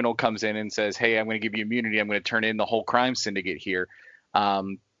criminal comes in and says, hey, I'm going to give you immunity, I'm going to turn in the whole crime syndicate here.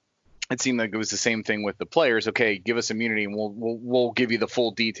 It seemed like it was the same thing with the players. Okay, give us immunity and we'll give you the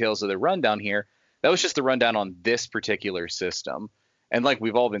full details of the rundown here. That was just the rundown on this particular system. And like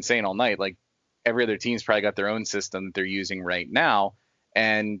we've all been saying all night, like every other team's probably got their own system that they're using right now.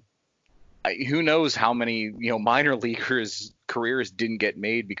 And who knows how many, minor leaguers' careers didn't get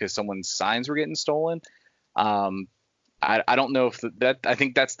made because someone's signs were getting stolen. I don't know if I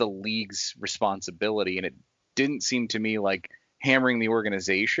think that's the league's responsibility. And it didn't seem to me like hammering the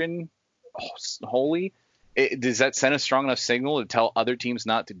organization wholly. Does that send a strong enough signal to tell other teams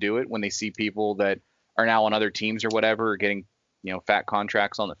not to do it when they see people that are now on other teams or whatever are getting, fat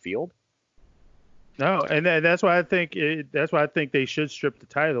contracts on the field? No, and that's why I think they should strip the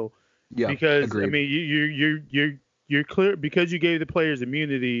title. Yeah, because agreed. I mean, you're clear, because you gave the players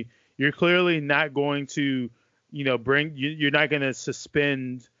immunity. You're clearly not going to, you're not going to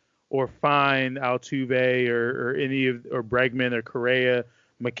suspend or fine Altuve or Bregman or Correa,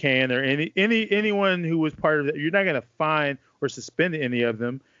 McCann or anyone who was part of that. You're not going to fine or suspend any of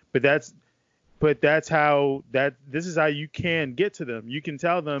them. But this is how you can get to them. You can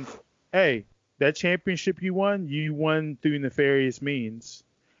tell them, hey, that championship you won through nefarious means,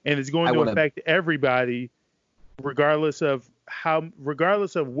 and it's going to affect everybody, regardless of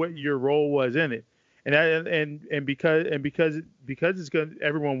what your role was in it. And because it's going,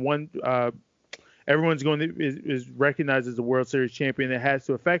 everyone's going to is recognized as the World Series champion. It has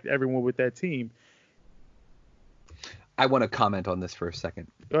to affect everyone with that team. I want to comment on this for a second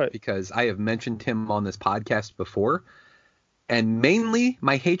because I have mentioned him on this podcast before, and mainly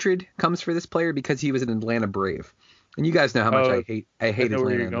my hatred comes for this player because he was an Atlanta Brave, and you guys know how much I hate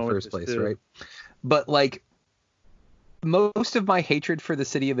Atlanta in the first place, right? But like, most of my hatred for the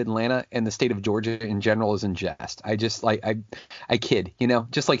city of Atlanta and the state of Georgia in general is in jest. I just I kid,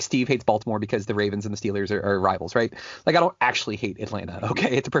 just like Steve hates Baltimore because the Ravens and the Steelers are rivals, right? Like, I don't actually hate Atlanta.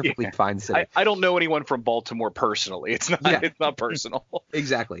 Okay. It's a perfectly fine city. I don't know anyone from Baltimore personally. It's not personal.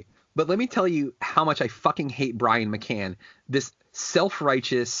 Exactly. But let me tell you how much I fucking hate Brian McCann, this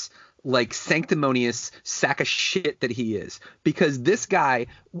self-righteous, like sanctimonious sack of shit that he is, because this guy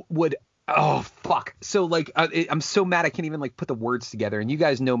would, oh, fuck. So, like, I'm so mad I can't even, like, put the words together. And you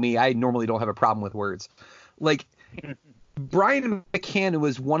guys know me. I normally don't have a problem with words. Like, Brian McCann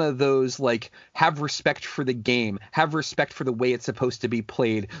was one of those, like, have respect for the game. Have respect for the way it's supposed to be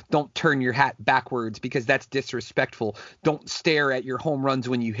played. Don't turn your hat backwards because that's disrespectful. Don't stare at your home runs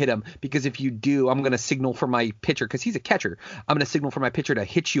when you hit them, because if you do, I'm going to signal for my pitcher, because he's a catcher. I'm going to signal for my pitcher to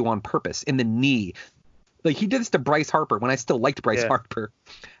hit you on purpose in the knee. Like, he did this to Bryce Harper when I still liked Bryce Harper.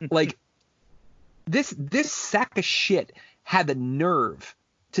 Like, This sack of shit had the nerve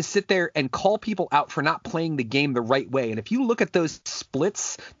to sit there and call people out for not playing the game the right way. And if you look at those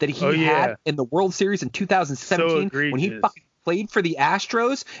splits that he had in the World Series in 2017, when he fucking played for the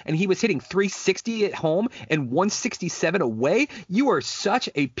Astros and he was hitting 360 at home and 167 away, you are such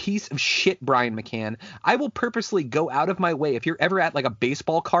a piece of shit, Brian McCann. I will purposely go out of my way, if you're ever at like a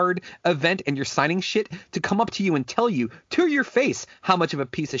baseball card event and you're signing shit, to come up to you and tell you to your face how much of a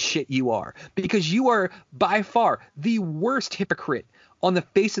piece of shit you are, because you are by far the worst hypocrite on the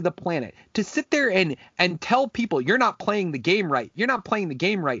face of the planet, to sit there and tell people you're not playing the game right. You're not playing the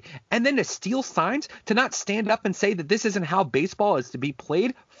game right. And then to steal signs, to not stand up and say that this isn't how baseball is to be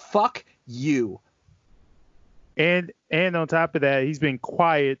played. Fuck you. And on top of that, he's been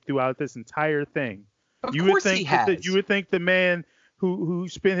quiet throughout this entire thing. Of course he has. You would think the man who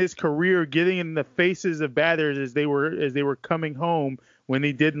spent his career getting in the faces of batters as they were coming home when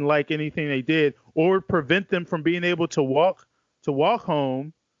they didn't like anything they did, or prevent them from being able to walk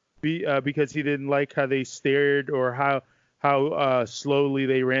home because he didn't like how they stared or how slowly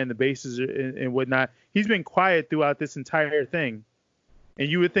they ran the bases and whatnot. He's been quiet throughout this entire thing. And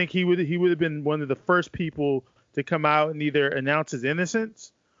you would think he would have been one of the first people to come out and either announce his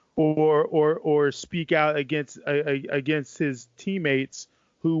innocence or speak out against his teammates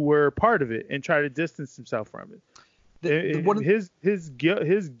who were part of it and try to distance himself from it.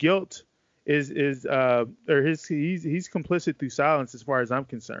 His guilt he's complicit through silence as far as I'm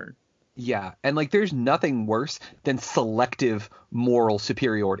concerned. Yeah, and like there's nothing worse than selective moral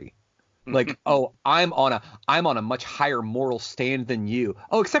superiority. Like, oh, I'm on a much higher moral stand than you.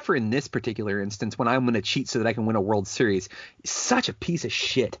 Oh, except for in this particular instance when I'm going to cheat so that I can win a World Series. Such a piece of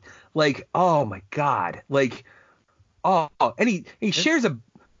shit. Like, oh my God. Like, and he shares a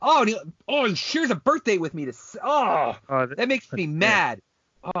he shares a birthday with me that makes me mad.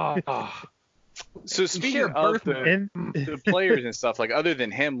 So speaking of the players and stuff, like other than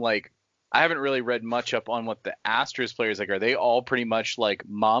him, like I haven't really read much up on what the Astros players like. Are they all pretty much like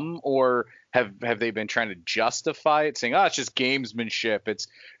mum, or have they been trying to justify it, saying, it's just gamesmanship? It's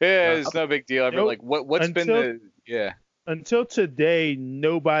no big deal. I mean, like until today,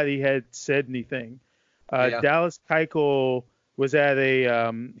 nobody had said anything. Dallas Keuchel was at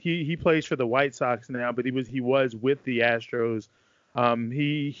a he plays for the White Sox now, but he was with the Astros.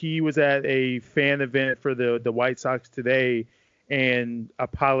 He was at a fan event for the White Sox today, and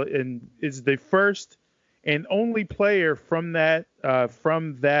is the first and only player from that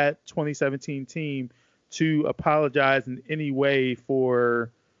 2017 team to apologize in any way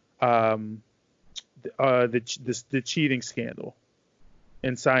for the cheating scandal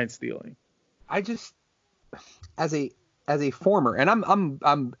and sign stealing. I just as a former, and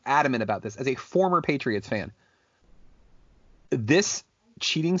I'm adamant about this, as a former Patriots fan, this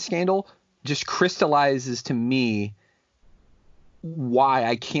cheating scandal just crystallizes to me why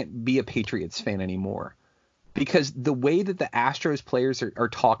I can't be a Patriots fan anymore. Because the way that the Astros players are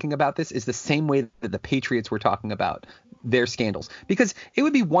talking about this is the same way that the Patriots were talking about their scandals. Because it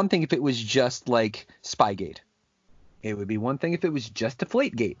would be one thing if it was just like Spygate. It would be one thing if it was just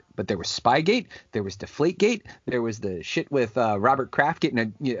Deflategate. But there was Spygate, there was Deflategate, there was the shit with Robert Kraft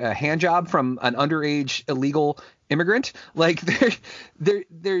getting a hand job from an underage illegal immigrant. Like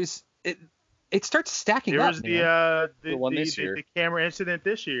there's it starts stacking up. There was the camera incident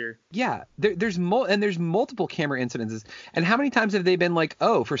this year. Yeah, there's multiple camera incidences. And how many times have they been like,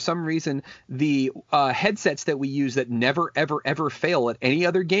 oh, for some reason the headsets that we use that never ever fail at any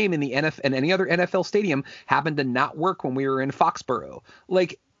other game in the NFL and any other NFL stadium happened to not work when we were in Foxborough.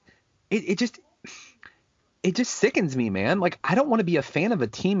 Like it just sickens me, man. Like I don't want to be a fan of a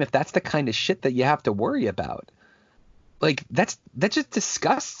team if that's the kind of shit that you have to worry about. Like that just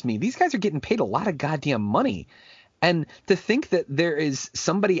disgusts me. These guys are getting paid a lot of goddamn money. And to think that there is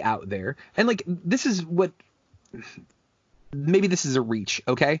somebody out there, and like this is what, maybe this is a reach,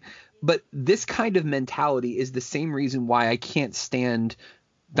 okay? But this kind of mentality is the same reason why I can't stand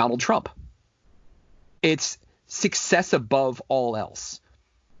Donald Trump. It's success above all else.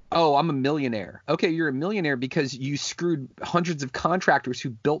 Oh, I'm a millionaire. Okay, you're a millionaire because you screwed hundreds of contractors who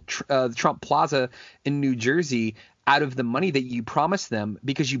built the Trump Plaza in New Jersey out of the money that you promised them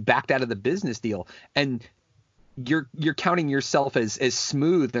because you backed out of the business deal. And you're counting yourself as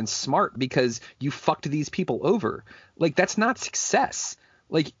smooth and smart because you fucked these people over. Like that's not success.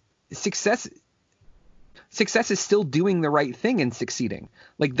 Like success is still doing the right thing and succeeding.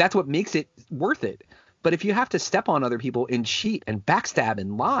 Like that's what makes it worth it. But if you have to step on other people and cheat and backstab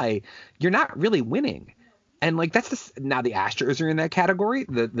and lie, you're not really winning. And like now the Astros are in that category.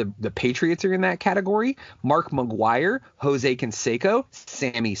 The Patriots are in that category. Mark McGwire, Jose Canseco,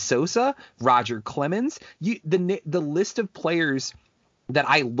 Sammy Sosa, Roger Clemens. The list of players that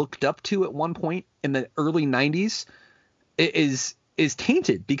I looked up to at one point in the early 90s is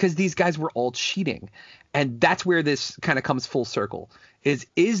tainted because these guys were all cheating. And that's where this kind of comes full circle. Is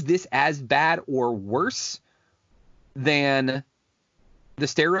this as bad or worse than the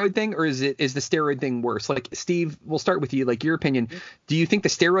steroid thing, or is the steroid thing worse? Like Steve, we'll start with you. Like your opinion, do you think the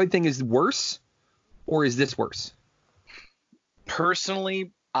steroid thing is worse, or is this worse?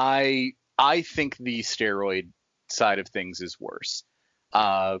 Personally, I think the steroid side of things is worse,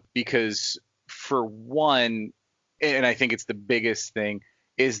 because for one, and I think it's the biggest thing,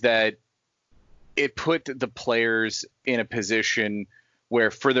 is that it put the players in a position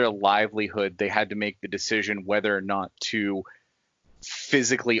where for their livelihood they had to make the decision whether or not to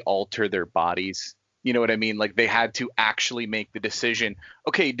physically alter their bodies. You know what I mean? Like they had to actually make the decision,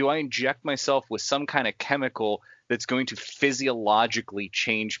 okay, do I inject myself with some kind of chemical that's going to physiologically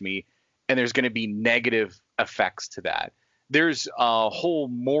change me, and there's going to be negative effects to that? There's a whole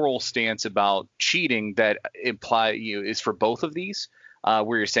moral stance about cheating that is for both of these,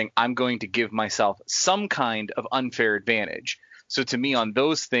 where you're saying I'm going to give myself some kind of unfair advantage. So to me, on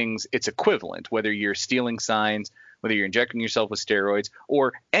those things, it's equivalent, whether you're stealing signs, whether you're injecting yourself with steroids,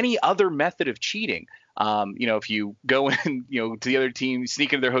 or any other method of cheating. If you go in, to the other team,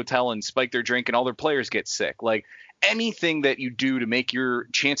 sneak into their hotel and spike their drink and all their players get sick. Like anything that you do to make your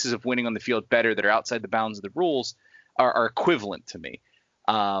chances of winning on the field better that are outside the bounds of the rules are equivalent to me.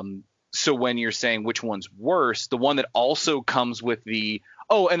 So when you're saying which one's worse, the one that also comes with the,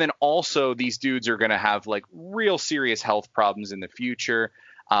 oh, and then also these dudes are going to have like real serious health problems in the future.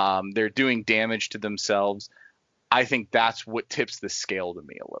 They're doing damage to themselves. I think that's what tips the scale to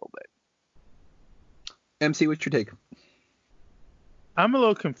me a little bit. MC, what's your take? I'm a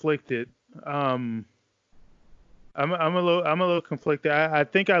little conflicted. I'm a little conflicted. I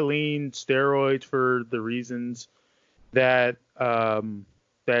think I lean steroids for the reasons that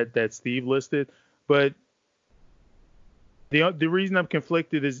that Steve listed, but the reason I'm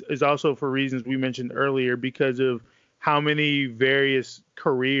conflicted is also for reasons we mentioned earlier, because of how many various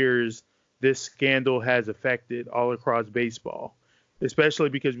careers this scandal has affected all across baseball, especially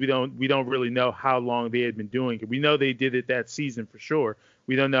because we don't really know how long they had been doing it. We know they did it that season for sure.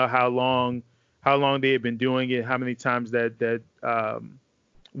 We don't know how long they had been doing it, how many times that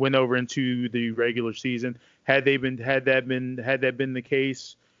went over into the regular season. Had that been the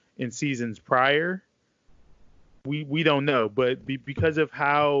case in seasons prior, we don't know. But because of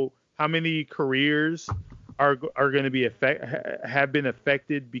how many careers are going to be have been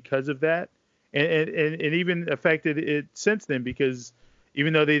affected because of that, and even affected it since then, because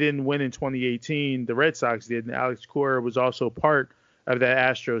even though they didn't win in 2018, the Red Sox did, and Alex Cora was also part of that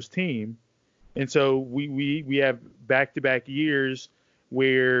Astros team. And so we have back-to-back years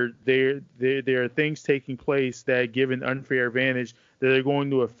where there are things taking place that give an unfair advantage that are going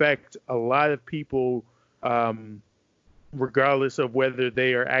to affect a lot of people, regardless of whether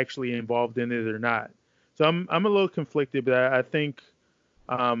they are actually involved in it or not. So I'm a little conflicted, but I think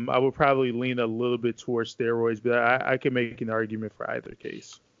I would probably lean a little bit towards steroids, but I can make an argument for either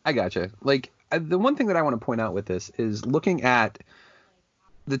case. I gotcha. Like, the one thing that I want to point out with this is looking at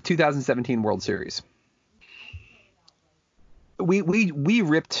the 2017 World Series. We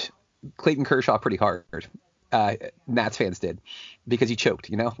ripped Clayton Kershaw pretty hard. Nats fans did, because he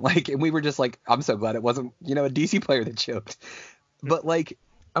choked, like, and we were just like, I'm so glad it wasn't, a DC player that choked. But like,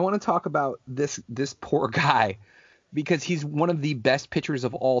 I want to talk about this poor guy, because he's one of the best pitchers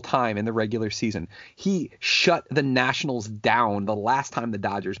of all time in the regular season. He shut the Nationals down the last time the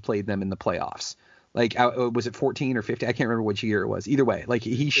Dodgers played them in the playoffs. Like, was it 14 or 15? I can't remember which year it was. Either way, like,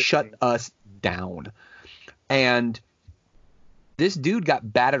 he shut us down. And this dude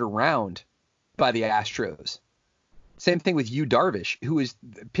got batted around by the Astros. Same thing with Yu Darvish, who was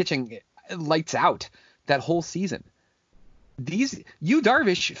pitching lights out that whole season. Yu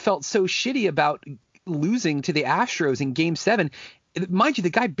Darvish felt so shitty about losing to the Astros in Game 7. Mind you, the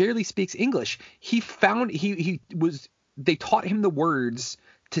guy barely speaks English. They taught him the words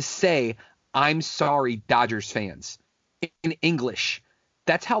to say, "I'm sorry, Dodgers fans," in English.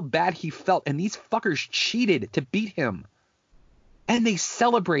 That's how bad he felt. And these fuckers cheated to beat him. And they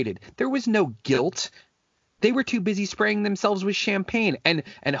celebrated. There was no guilt. They were too busy spraying themselves with champagne and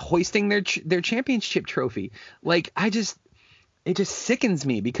hoisting their championship trophy. Like, it just sickens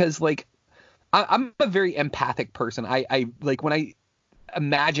me, because like, I'm a very empathic person. I like, when I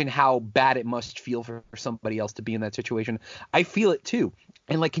imagine how bad it must feel for somebody else to be in that situation, I feel it too.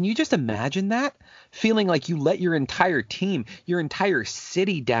 And like, can you just imagine that feeling like you let your entire team, your entire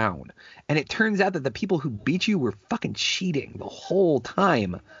city down, and it turns out that the people who beat you were fucking cheating the whole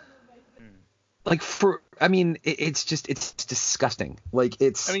time? Like, it's disgusting. Like,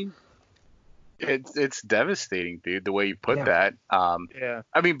 it's devastating, dude, the way you put that. Yeah.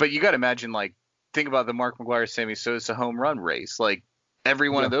 But you got to imagine, like, think about the Mark McGwire, Sammy Sosa home run race. Like, every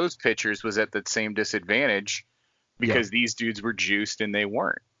one of those pitchers was at that same disadvantage because these dudes were juiced and they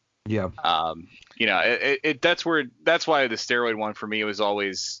weren't. Yeah. That's why the steroid one for me was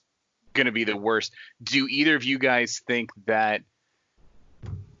always going to be the worst. Do either of you guys think that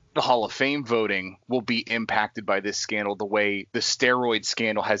the Hall of Fame voting will be impacted by this scandal the way the steroid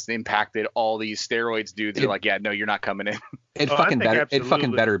scandal has impacted all these steroids dudes? They're like, yeah, no, you're not coming in. It fucking better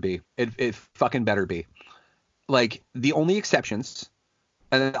be. It fucking better be. Like, the only exceptions,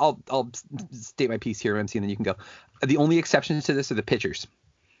 and I'll state my piece here, MC, and then you can go. The only exceptions to this are the pitchers.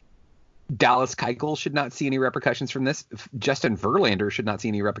 Dallas Keuchel should not see any repercussions from this. Justin Verlander should not see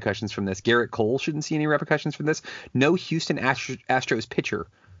any repercussions from this. Garrett Cole shouldn't see any repercussions from this. No Houston Astros pitcher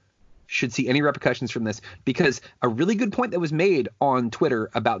should see any repercussions from this, because a really good point that was made on Twitter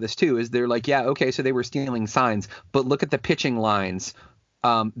about this too is they're like, yeah, okay, so they were stealing signs, but look at the pitching lines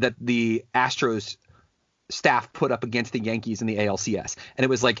that the Astros staff put up against the Yankees in the ALCS, and it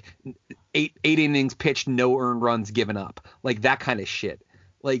was like eight innings pitched, no earned runs given up, like that kind of shit.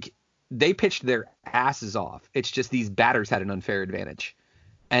 Like, they pitched their asses off. It's just these batters had an unfair advantage,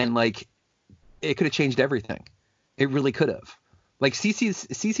 and like, it could have changed everything. It really could have. Like CC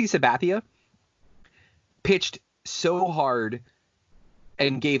Sabathia pitched so hard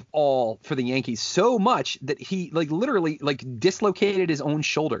and gave all for the Yankees so much that he like literally like dislocated his own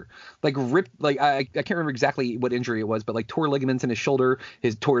shoulder, like ripped, like I can't remember exactly what injury it was, but like tore ligaments in his shoulder,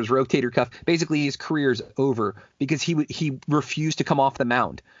 tore his rotator cuff. Basically his career's over because he refused to come off the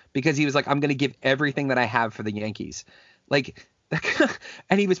mound because he was like, I'm going to give everything that I have for the Yankees. Like,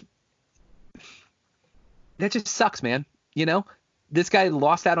 and he was, that just sucks, man. You know, this guy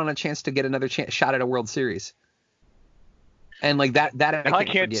lost out on a chance to get another shot at a World Series. And like that I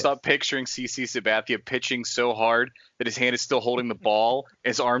can't stop picturing CC Sabathia pitching so hard that his hand is still holding the ball.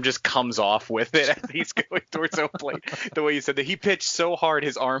 His arm just comes off with it as he's going towards home plate. The way you said that he pitched so hard,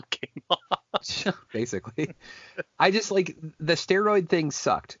 his arm came off. Basically, I just like the steroid thing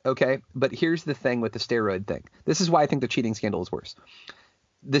sucked. Okay, but here's the thing with the steroid thing. This is why I think the cheating scandal is worse.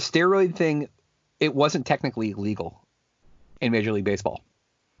 The steroid thing, it wasn't technically legal in Major League Baseball.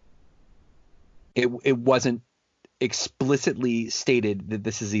 It wasn't explicitly stated that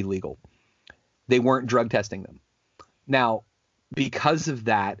this is illegal. They weren't drug testing them. Now, because of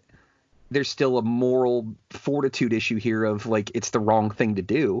that, there's still a moral fortitude issue here of like, it's the wrong thing to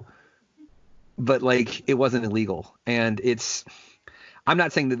do, but like, it wasn't illegal. And I'm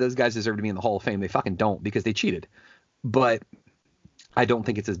not saying that those guys deserve to be in the Hall of Fame. They fucking don't because they cheated, but I don't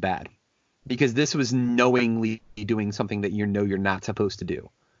think it's as bad because this was knowingly doing something that you're not supposed to do.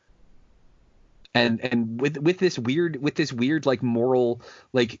 And with this weird like moral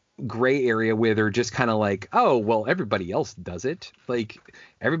like gray area where they're just kind of like, oh well, everybody else does it. Like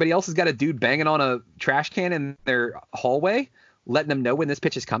everybody else has got a dude banging on a trash can in their hallway, letting them know when this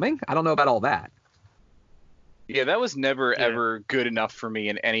pitch is coming. I don't know about all that. Yeah, that was never ever good enough for me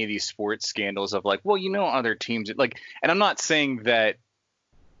in any of these sports scandals of like, well, you know, other teams like, and I'm not saying that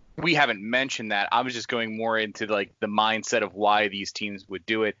we haven't mentioned that. I was just going more into like the mindset of why these teams would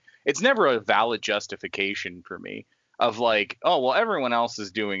do it. It's never a valid justification for me of like, oh, well, everyone else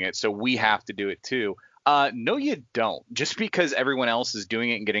is doing it, so we have to do it too. No, you don't. Just because everyone else is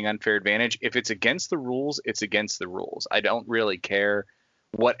doing it and getting unfair advantage, if it's against the rules, it's against the rules. I don't really care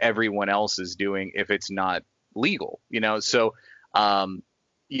what everyone else is doing if it's not legal, you know? So,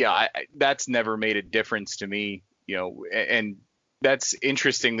 that's never made a difference to me, you know, and that's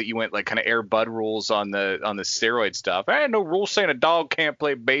interesting that you went like kind of Air Bud rules on the steroid stuff. I had no rules saying a dog can't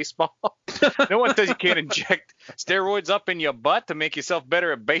play baseball. No one says you can't inject steroids up in your butt to make yourself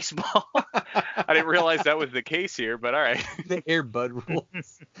better at baseball. I didn't realize that was the case here, but all right. The Air Bud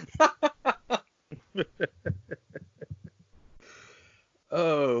rules.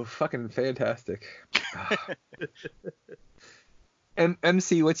 Oh, fucking fantastic.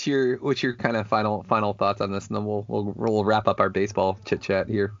 MC, what's your kind of final thoughts on this, and then we'll wrap up our baseball chit chat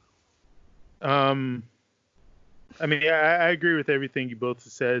here. I mean, I agree with everything you both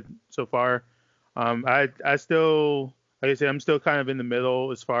have said so far. I still, like I said, I'm still kind of in the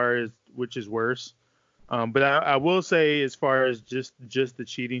middle as far as which is worse. But I will say, as far as just the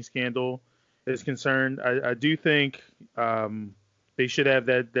cheating scandal is concerned, I do think they should have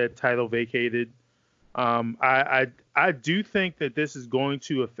that title vacated. I do think that this is going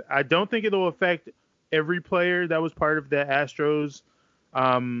to I don't think it'll affect every player that was part of the Astros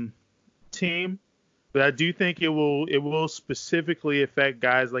team, but I do think it will specifically affect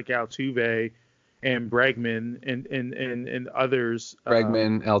guys like Altuve and Bregman and others.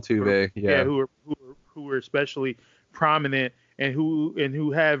 Bregman, Altuve, who are especially prominent and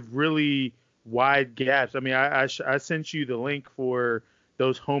who have really wide gaps. I mean, I sent you the link for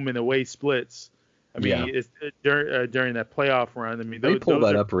those home and away splits. I mean, it's during that playoff run. I mean, those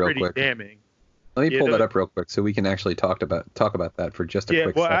are pretty damning. Let me pull that up real quick so we can actually talk about that for just a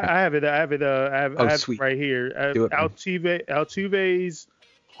quick second. I have it sweet. Right here. Altuve's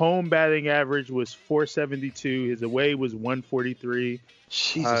home batting average was 472. His away was 143.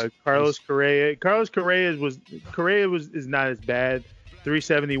 Carlos Correa is not as bad.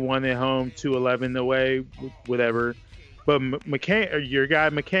 371 at home, 211 away, whatever. But McCann, your guy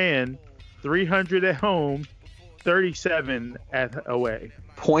McCann, 300 at home, 37 away.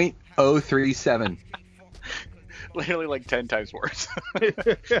 .037. Literally like 10 times worse.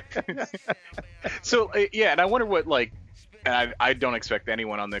 So, and I wonder what, like, and I don't expect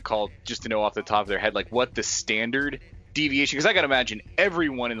anyone on the call just to know off the top of their head, like, what the standard deviation, because I got to imagine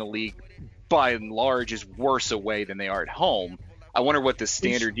everyone in the league, by and large, is worse away than they are at home. I wonder what the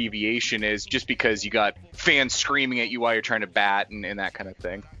standard deviation is, just because you got fans screaming at you while you're trying to bat and that kind of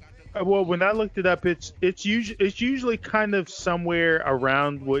thing. Well, when I looked it up, it's usually kind of somewhere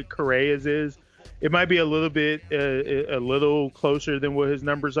around what Correa's is. It might be a little closer than what his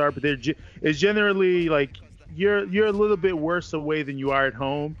numbers are, but it's generally like you're a little bit worse away than you are at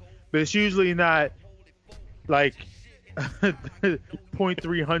home, but it's usually not like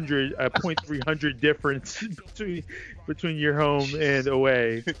 0.300 difference between your home and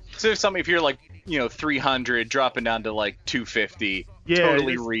away. So if you're like 300 dropping down to like 250,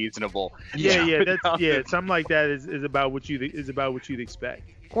 totally reasonable. Yeah, something like that is about what you'd expect.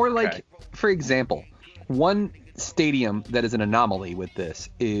 Or like, for example, one stadium that is an anomaly with this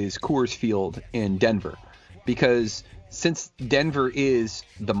is Coors Field in Denver, because since Denver is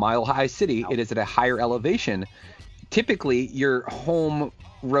the Mile High City, it is at a higher elevation. Typically, your home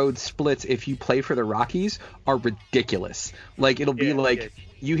road splits, if you play for the Rockies, are ridiculous. Like, it'll be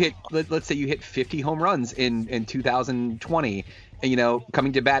you hit, let's say you hit 50 home runs in 2020, and,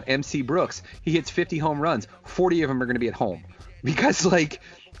 coming to bat MC Brooks, he hits 50 home runs. 40 of them are going to be at home because, like,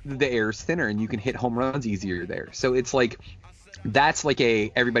 the air is thinner and you can hit home runs easier there. So it's like, that's like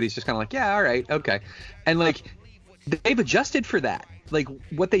everybody's just kind of like, yeah, all right, okay. And, like, they've adjusted for that. Like,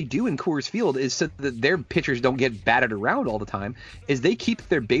 what they do in Coors Field is so that their pitchers don't get batted around all the time, is they keep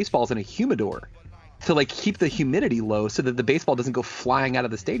their baseballs in a humidor to, like, keep the humidity low so that the baseball doesn't go flying out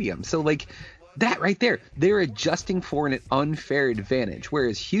of the stadium. So, like, that right there, they're adjusting for an unfair advantage,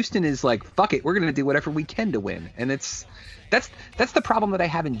 whereas Houston is like, fuck it, we're going to do whatever we can to win. And that's the problem that I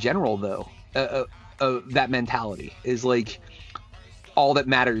have in general, though. That mentality is like, all that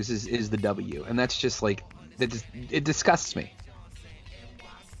matters is the W, and that's just like, it disgusts me.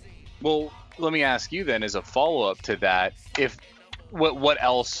 Well, let me ask you then, as a follow-up to that, if what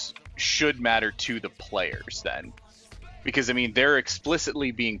else should matter to the players then? Because, I mean, they're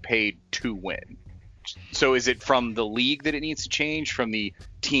explicitly being paid to win. So is it from the league that it needs to change, from the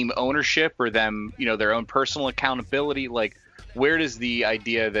team ownership, or them, their own personal accountability? Like, where does the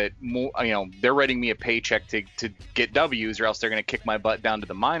idea that, they're writing me a paycheck to get W's, or else they're going to kick my butt down to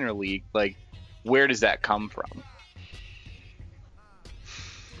the minor league, like, where does that come from?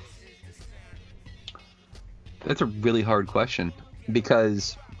 That's a really hard question,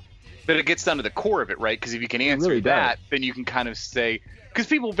 because... But it gets down to the core of it, right? Because if you can answer really that, then you can kind of say... Because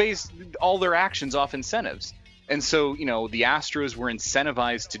people base all their actions off incentives. And so, the Astros were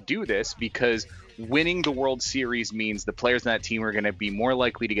incentivized to do this because winning the World Series means the players on that team are going to be more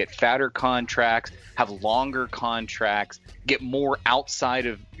likely to get fatter contracts, have longer contracts, get more outside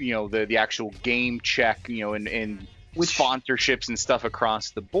of, the actual game check, and sponsorships and stuff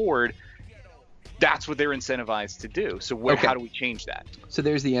across the board. That's what they're incentivized to do. So how do we change that? So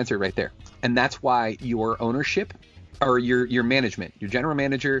there's the answer right there. And that's why your ownership, or your management, your general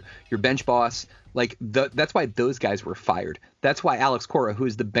manager, your bench boss, like that's why those guys were fired. That's why Alex Cora, who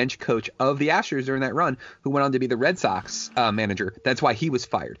is the bench coach of the Astros during that run, who went on to be the Red Sox manager, that's why he was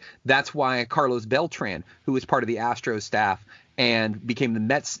fired. That's why Carlos Beltran, who was part of the Astros staff and became the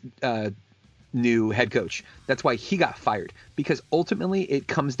Mets new head coach, that's why he got fired. Because ultimately it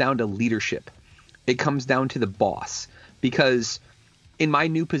comes down to leadership. It comes down to the boss, because in my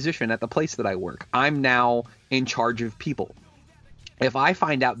new position at the place that I work, I'm now in charge of people. If I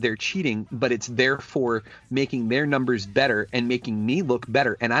find out they're cheating, but it's therefore making their numbers better and making me look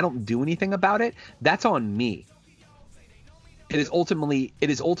better, and I don't do anything about it, that's on me. It is ultimately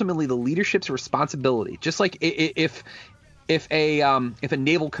the leadership's responsibility. Just like if a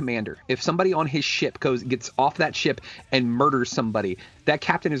naval commander, if somebody on his ship gets off that ship and murders somebody, that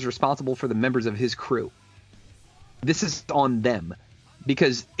captain is responsible for the members of his crew. This is on them,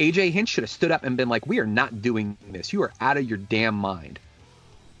 because AJ Hinch should have stood up and been like, we are not doing this. You are out of your damn mind.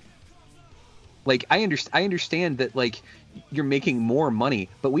 Like, I understand that, like, you're making more money,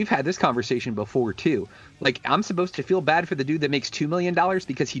 but we've had this conversation before too. Like, I'm supposed to feel bad for the dude that makes $2 million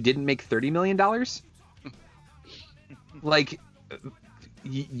because he didn't make $30 million? Like,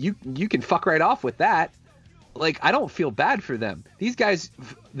 you can fuck right off with that. Like, I don't feel bad for them. These guys,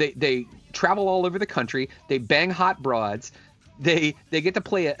 they travel all over the country. They bang hot broads. They get to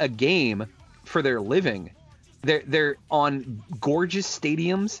play a game for their living. They're on gorgeous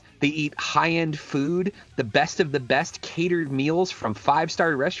stadiums. They eat high-end food, the best of the best catered meals from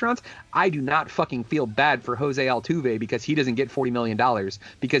 5-star restaurants. I do not fucking feel bad for Jose Altuve because he doesn't get $40 million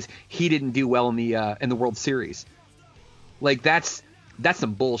because he didn't do well in the World Series. Like, that's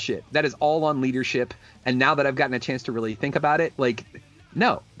some bullshit. That is all on leadership. And now that I've gotten a chance to really think about it, like,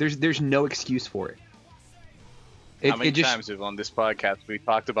 no, there's no excuse for it. How many times have on this podcast we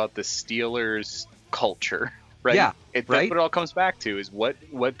talked about the Steelers culture, right? Yeah, That's right? what it all comes back to, is what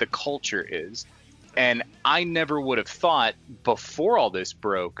the culture is. And I never would have thought before all this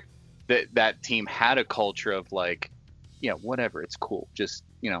broke that team had a culture of, like, whatever, it's cool. Just,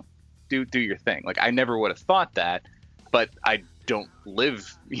 do your thing. Like, I never would have thought that. But I don't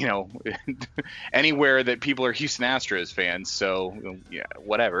live, anywhere that people are Houston Astros fans. So yeah,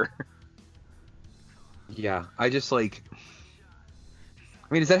 whatever. Yeah, I just like.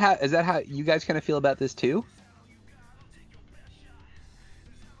 I mean, is that how you guys kind of feel about this too?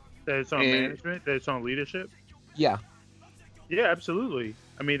 That it's on management, that it's on leadership. Yeah. Yeah, absolutely.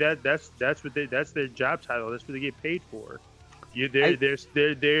 I mean that's their job title. That's what they get paid for. They're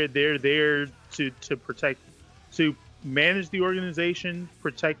there to protect, to manage the organization,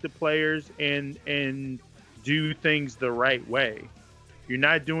 protect the players, and do things the right way. You're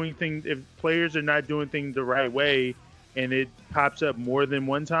not doing things if players are not doing things the right way, and it pops up more than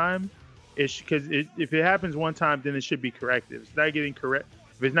one time. It's because if it happens one time, then it should be corrected. If it's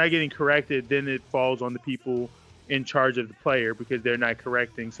not getting corrected, then it falls on the people in charge of the player because they're not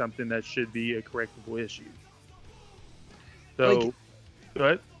correcting something that should be a correctable issue. So, go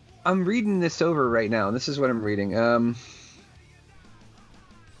ahead. I'm reading this over right now, and this is what I'm reading. I'm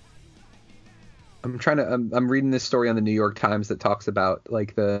reading this story on the New York Times that talks about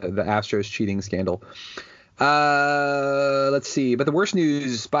like the Astros cheating scandal. Let's see. But the worst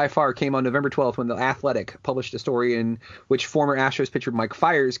news by far came on November 12th when The Athletic published a story in which former Astros pitcher Mike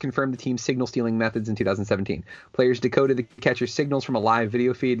Fiers confirmed the team's signal stealing methods in 2017. Players decoded the catcher's signals from a live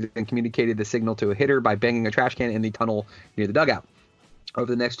video feed and communicated the signal to a hitter by banging a trash can in the tunnel near the dugout.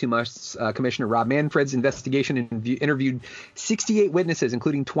 Over the next 2 months, Commissioner Rob Manfred's investigation interviewed 68 witnesses,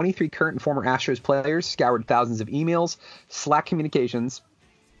 including 23 current and former Astros players, scoured thousands of emails, Slack communications,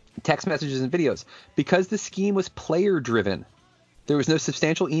 text messages, and videos. Because the scheme was player-driven, there was no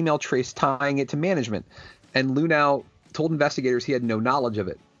substantial email trace tying it to management, and Luhnow told investigators he had no knowledge of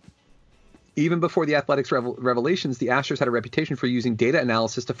it. Even before the Athletics revelations, the Astros had a reputation for using data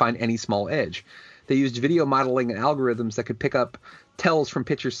analysis to find any small edge. They used video modeling and algorithms that could pick up tells from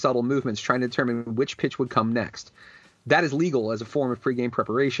pitchers' subtle movements, trying to determine which pitch would come next. That is legal as a form of pregame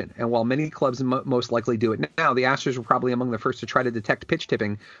preparation, and while many clubs most likely do it now, the Astros were probably among the first to try to detect pitch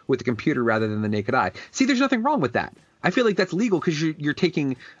tipping with the computer rather than the naked eye. See, there's nothing wrong with that. I feel like that's legal because you're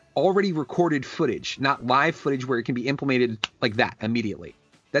taking already recorded footage, not live footage where it can be implemented like that immediately.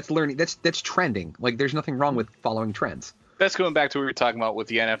 That's learning. That's trending. Like, there's nothing wrong with following trends. That's going back to what we were talking about with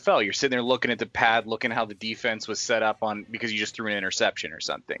the NFL. You're sitting there looking at the pad, looking how the defense was set up on because you just threw an interception or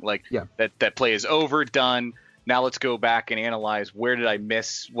something. Like, yeah. that play is over, done. Now let's go back and analyze where did I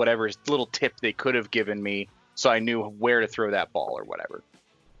miss whatever little tip they could have given me so I knew where to throw that ball or whatever.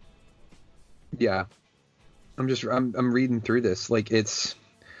 Yeah. I'm reading through this. Like,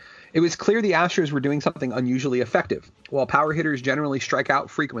 it was clear the Astros were doing something unusually effective. While power hitters generally strike out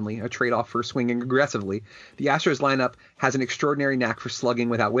frequently, a trade-off for swinging aggressively, the Astros lineup has an extraordinary knack for slugging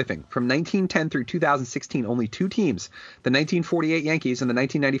without whiffing. From 1910 through 2016, only 2 teams, the 1948 Yankees and the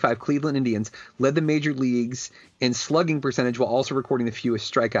 1995 Cleveland Indians, led the major leagues in slugging percentage while also recording the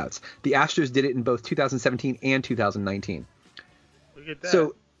fewest strikeouts. The Astros did it in both 2017 and 2019. Look at that.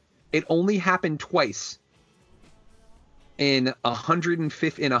 So it only happened twice in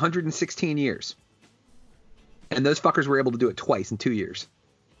 116 years. And those fuckers were able to do it twice in 2 years.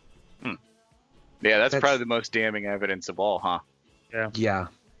 Yeah, that's probably the most damning evidence of all, huh? Yeah.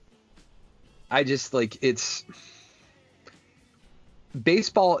 I just, like, it's...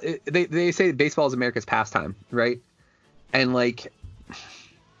 Baseball, they say baseball is America's pastime, right? And, like,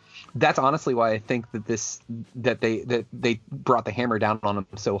 that's honestly why I think that they brought the hammer down on them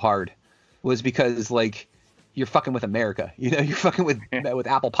so hard. Was because, like, you're fucking with America, you're fucking with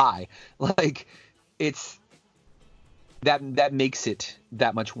apple pie. Like, it's that makes it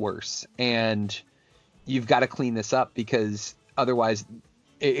that much worse, and you've got to clean this up because otherwise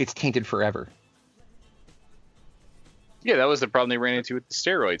it's tainted forever. Yeah, that was the problem they ran into with the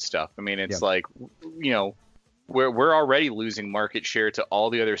steroid stuff. I mean, it's like, we're already losing market share to all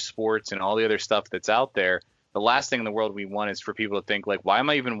the other sports and all the other stuff that's out there. The last thing in the world we want is for people to think, like, why am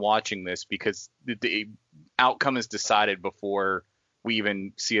I even watching this? Because the outcome is decided before we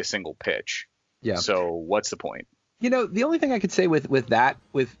even see a single pitch. Yeah. So what's the point? The only thing I could say with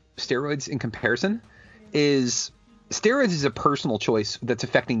steroids in comparison is steroids is a personal choice that's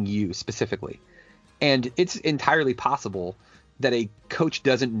affecting you specifically. And it's entirely possible that a coach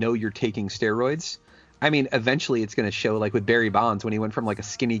doesn't know you're taking steroids. I mean, eventually it's going to show, like with Barry Bonds when he went from like a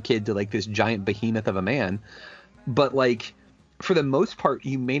skinny kid to like this giant behemoth of a man. But like for the most part,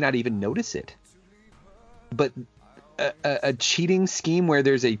 you may not even notice it. But a cheating scheme where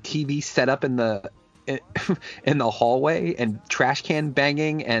there's a TV set up in the hallway and trash can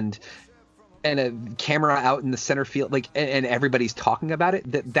banging and a camera out in the center field, like, and everybody's talking about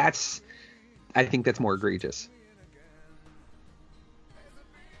it, that's I think that's more egregious.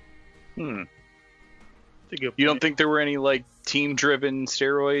 You don't think there were any like team-driven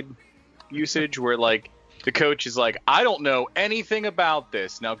steroid usage where like the coach is like, I don't know anything about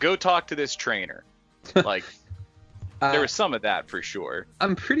this. Now go talk to this trainer. Like there was some of that for sure.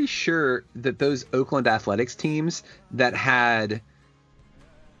 I'm pretty sure that those Oakland Athletics teams that had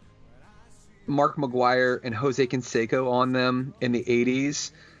Mark McGuire and Jose Canseco on them in the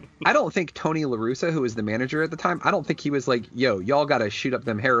 80s, I don't think Tony La Russa, who was the manager at the time, I don't think he was like, yo, y'all got to shoot up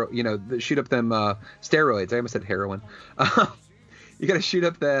them steroids. I almost said heroin. You got to shoot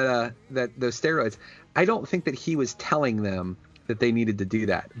up those steroids. I don't think that he was telling them that they needed to do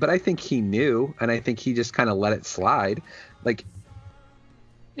that. But I think he knew, and I think he just kind of let it slide. Like,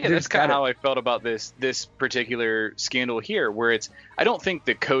 yeah, that's kind of how I felt about this particular scandal here, where I don't think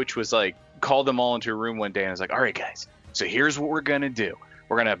the coach was like, called them all into a room one day and was like, all right, guys, so here's what we're going to do.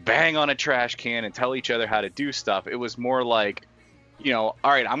 We're going to bang on a trash can and tell each other how to do stuff. It was more like, all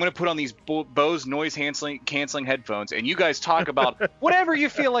right, I'm going to put on these Bose noise canceling headphones, and you guys talk about whatever you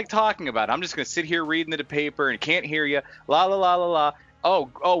feel like talking about. I'm just going to sit here reading the paper and can't hear you. La la la la la.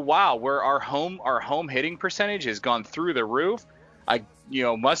 Oh wow, where our home hitting percentage has gone through the roof.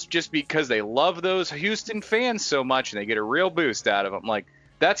 Must just because they love those Houston fans so much and they get a real boost out of them. Like,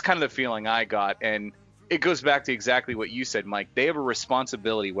 that's kind of the feeling I got, and it goes back to exactly what you said, Mike. They have a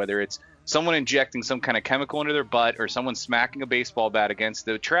responsibility, whether it's someone injecting some kind of chemical into their butt or someone smacking a baseball bat against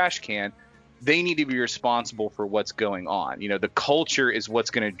the trash can. They need to be responsible for what's going on. The culture is what's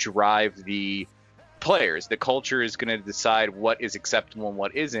going to drive the players. The culture is going to decide what is acceptable and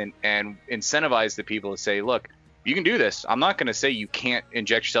what isn't, and incentivize the people to say, look, you can do this. I'm not going to say you can't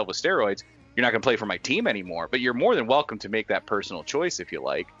inject yourself with steroids. You're not going to play for my team anymore, but you're more than welcome to make that personal choice if you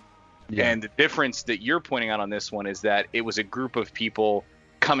like. Yeah. And the difference that you're pointing out on this one is that it was a group of people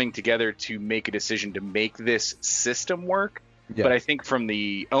coming together to make a decision to make this system work. Yeah. But I think from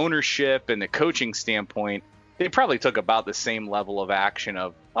the ownership and the coaching standpoint, they probably took about the same level of action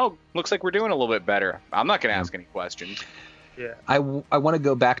of, oh, looks like we're doing a little bit better. I'm not going to ask any questions. Yeah. I want to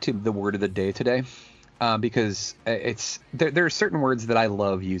go back to the word of the day today. Because there are certain words that I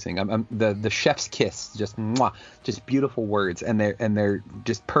love using. The chef's kiss, just beautiful words, and they're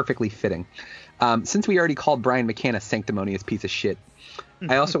just perfectly fitting. Since we already called Brian McCann a sanctimonious piece of shit,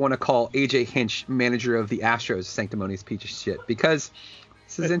 I also want to call AJ Hinch, manager of the Astros, a sanctimonious piece of shit, because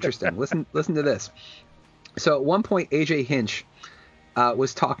this is interesting. Listen to this. So at one point, AJ Hinch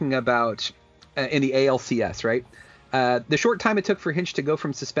was talking about in the ALCS, right? The short time it took for Hinch to go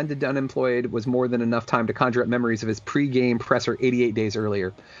from suspended to unemployed was more than enough time to conjure up memories of his pre-game presser 88 days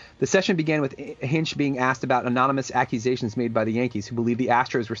earlier. The session began with Hinch being asked about anonymous accusations made by the Yankees, who believed the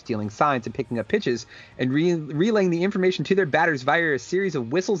Astros were stealing signs and picking up pitches and relaying the information to their batters via a series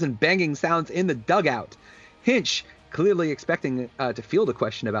of whistles and banging sounds in the dugout. Hinch, clearly expecting to field a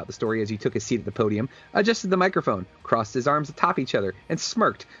question about the story as he took his seat at the podium, adjusted the microphone, crossed his arms atop each other, and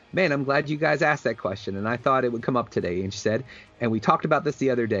smirked. Man, I'm glad you guys asked that question, and I thought it would come up today, Hinch said, and we talked about this the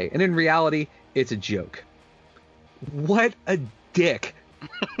other day, and in reality, it's a joke. What a dick.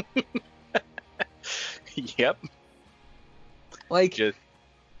 Yep. Like, just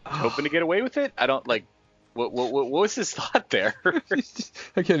hoping to get away with it? I don't, like, what was his thought there?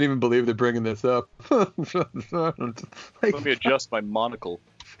 I can't even believe they're bringing this up. Let me adjust my monocle.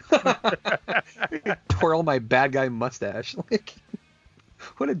 Twirl my bad guy mustache. Like,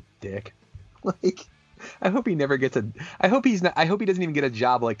 what a dick. Like, I hope he never gets I hope he doesn't even get a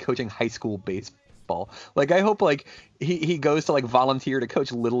job like coaching high school baseball. Like, I hope like he goes to like volunteer to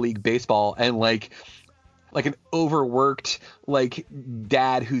coach Little League baseball, and like an overworked like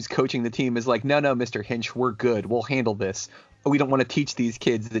dad who's coaching the team is like, no, Mr. Hinch, we're good. We'll handle this. We don't want to teach these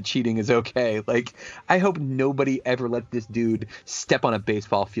kids that cheating is okay. Like, I hope nobody ever let this dude step on a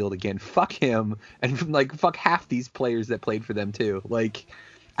baseball field again. Fuck him, and like fuck half these players that played for them too. Like,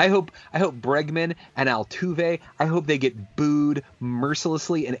 I hope Bregman and Altuve, I hope they get booed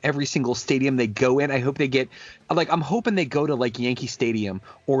mercilessly in every single stadium they go in. I hope they get, like, I'm hoping they go to like Yankee Stadium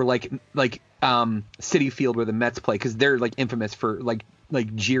or like Citi Field where the Mets play, because they're like infamous for like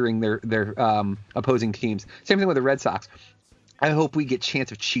jeering their opposing teams. Same thing with the Red Sox. I hope we get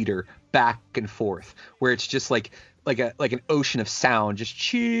chants of cheater back and forth, where it's just like an ocean of sound, just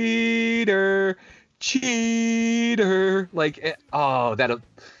cheater. Like, oh, that'll.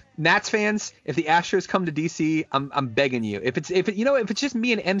 Nats fans, if the Astros come to DC, I'm begging you. If it's just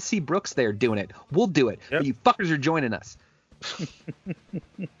me and MC Brooks there doing it, we'll do it. Yep. But you fuckers are joining us.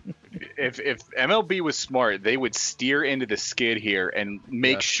 If MLB was smart, they would steer into the skid here and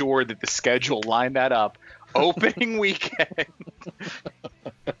make sure that the schedule lined that up. Opening weekend.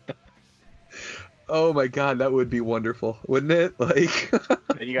 Oh my God, that would be wonderful, wouldn't it? Like,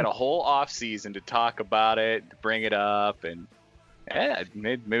 And you got a whole off season to talk about it, to bring it up, and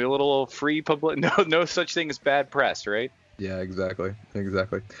maybe a little free public. No such thing as bad press, right? Yeah, exactly. All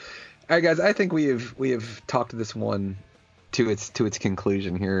right, guys. I think we have talked this one to its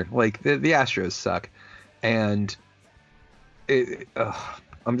conclusion here. Like the Astros suck, and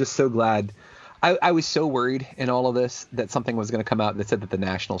I'm just so glad. I was so worried in all of this that something was going to come out that said that the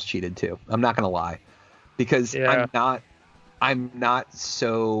Nationals cheated too. I'm not going to lie, because I'm not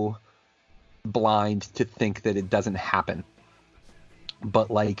so blind to think that it doesn't happen. But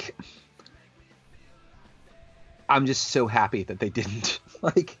like, I'm just so happy that they didn't.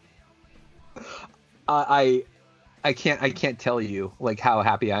 Like, I can't tell you like how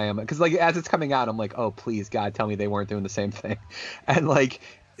happy I am, because like as it's coming out, I'm like, oh please God, tell me they weren't doing the same thing. And like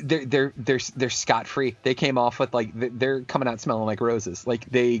they're scot free. They came off with like they're coming out smelling like roses. Like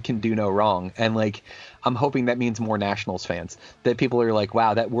they can do no wrong. And like I'm hoping that means more Nationals fans, that people are like,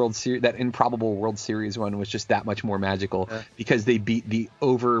 wow, that that improbable World Series one was just that much more magical because they beat the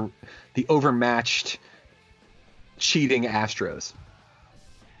overmatched cheating Astros.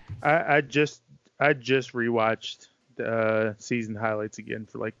 I just rewatched the season highlights again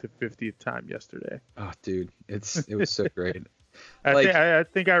for like the 50th time yesterday. Oh, dude, it was so great. I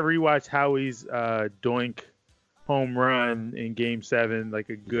think I rewatched Howie's doink home run in Game 7 like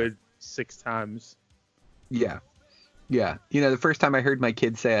a good 6 times. Yeah. You know, the first time I heard my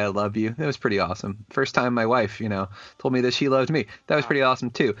kid say I love you, that was pretty awesome. First time my wife, told me that she loved me, that was pretty awesome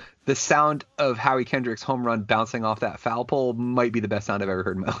too. The sound of Howie Kendrick's home run bouncing off that foul pole might be the best sound I've ever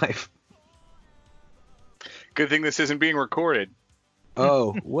heard in my life. Good thing this isn't being recorded.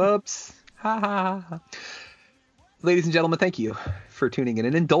 Oh, whoops. Ha ha ha. Ladies and gentlemen, thank you for tuning in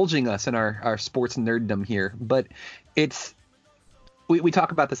and indulging us in our sports nerddom here. But we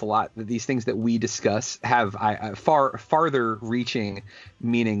talk about this a lot. These things that we discuss have farther reaching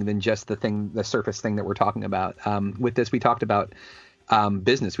meaning than just the surface thing that we're talking about. With this, we talked about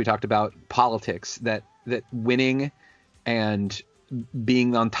business. We talked about politics, that winning and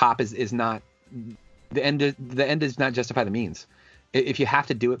being on top is not the end. The end does not justify the means. If you have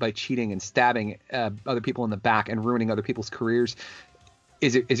to do it by cheating and stabbing other people in the back and ruining other people's careers,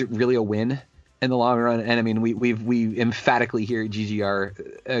 is it really a win in the long run? And I mean, we emphatically here at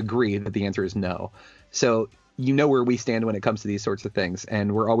GGR agree that the answer is no. So you know where we stand when it comes to these sorts of things,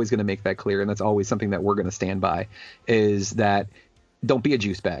 and we're always going to make that clear. And that's always something that we're going to stand by, is that don't be a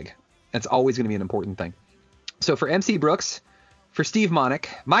juice bag. That's always going to be an important thing. So for MC Brooks, for Steve Monick,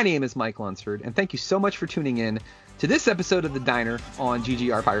 my name is Mike Lunsford, and thank you so much for tuning in to this episode of The Diner on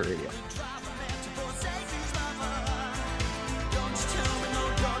GGR Pirate Radio.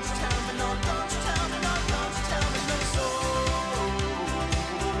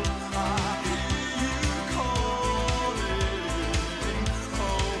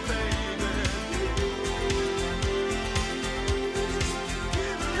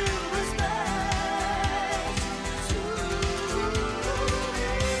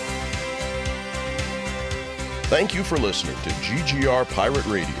 Thank you for listening to GGR Pirate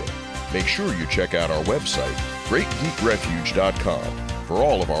Radio. Make sure you check out our website, GreatGeekRefuge.com, for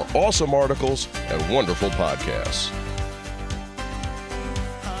all of our awesome articles and wonderful podcasts.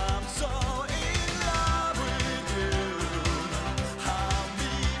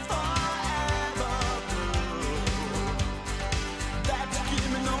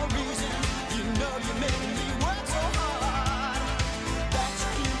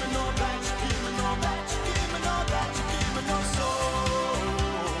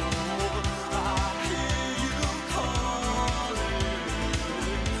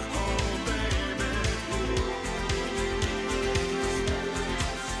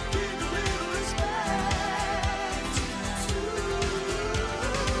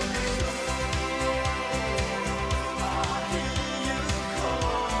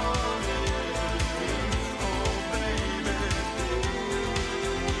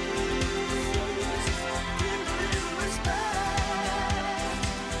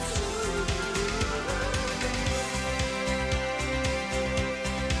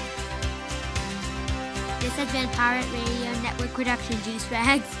 This has been Pirate Radio Network Production, Juice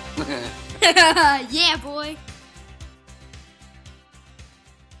Bags. Yeah, boy.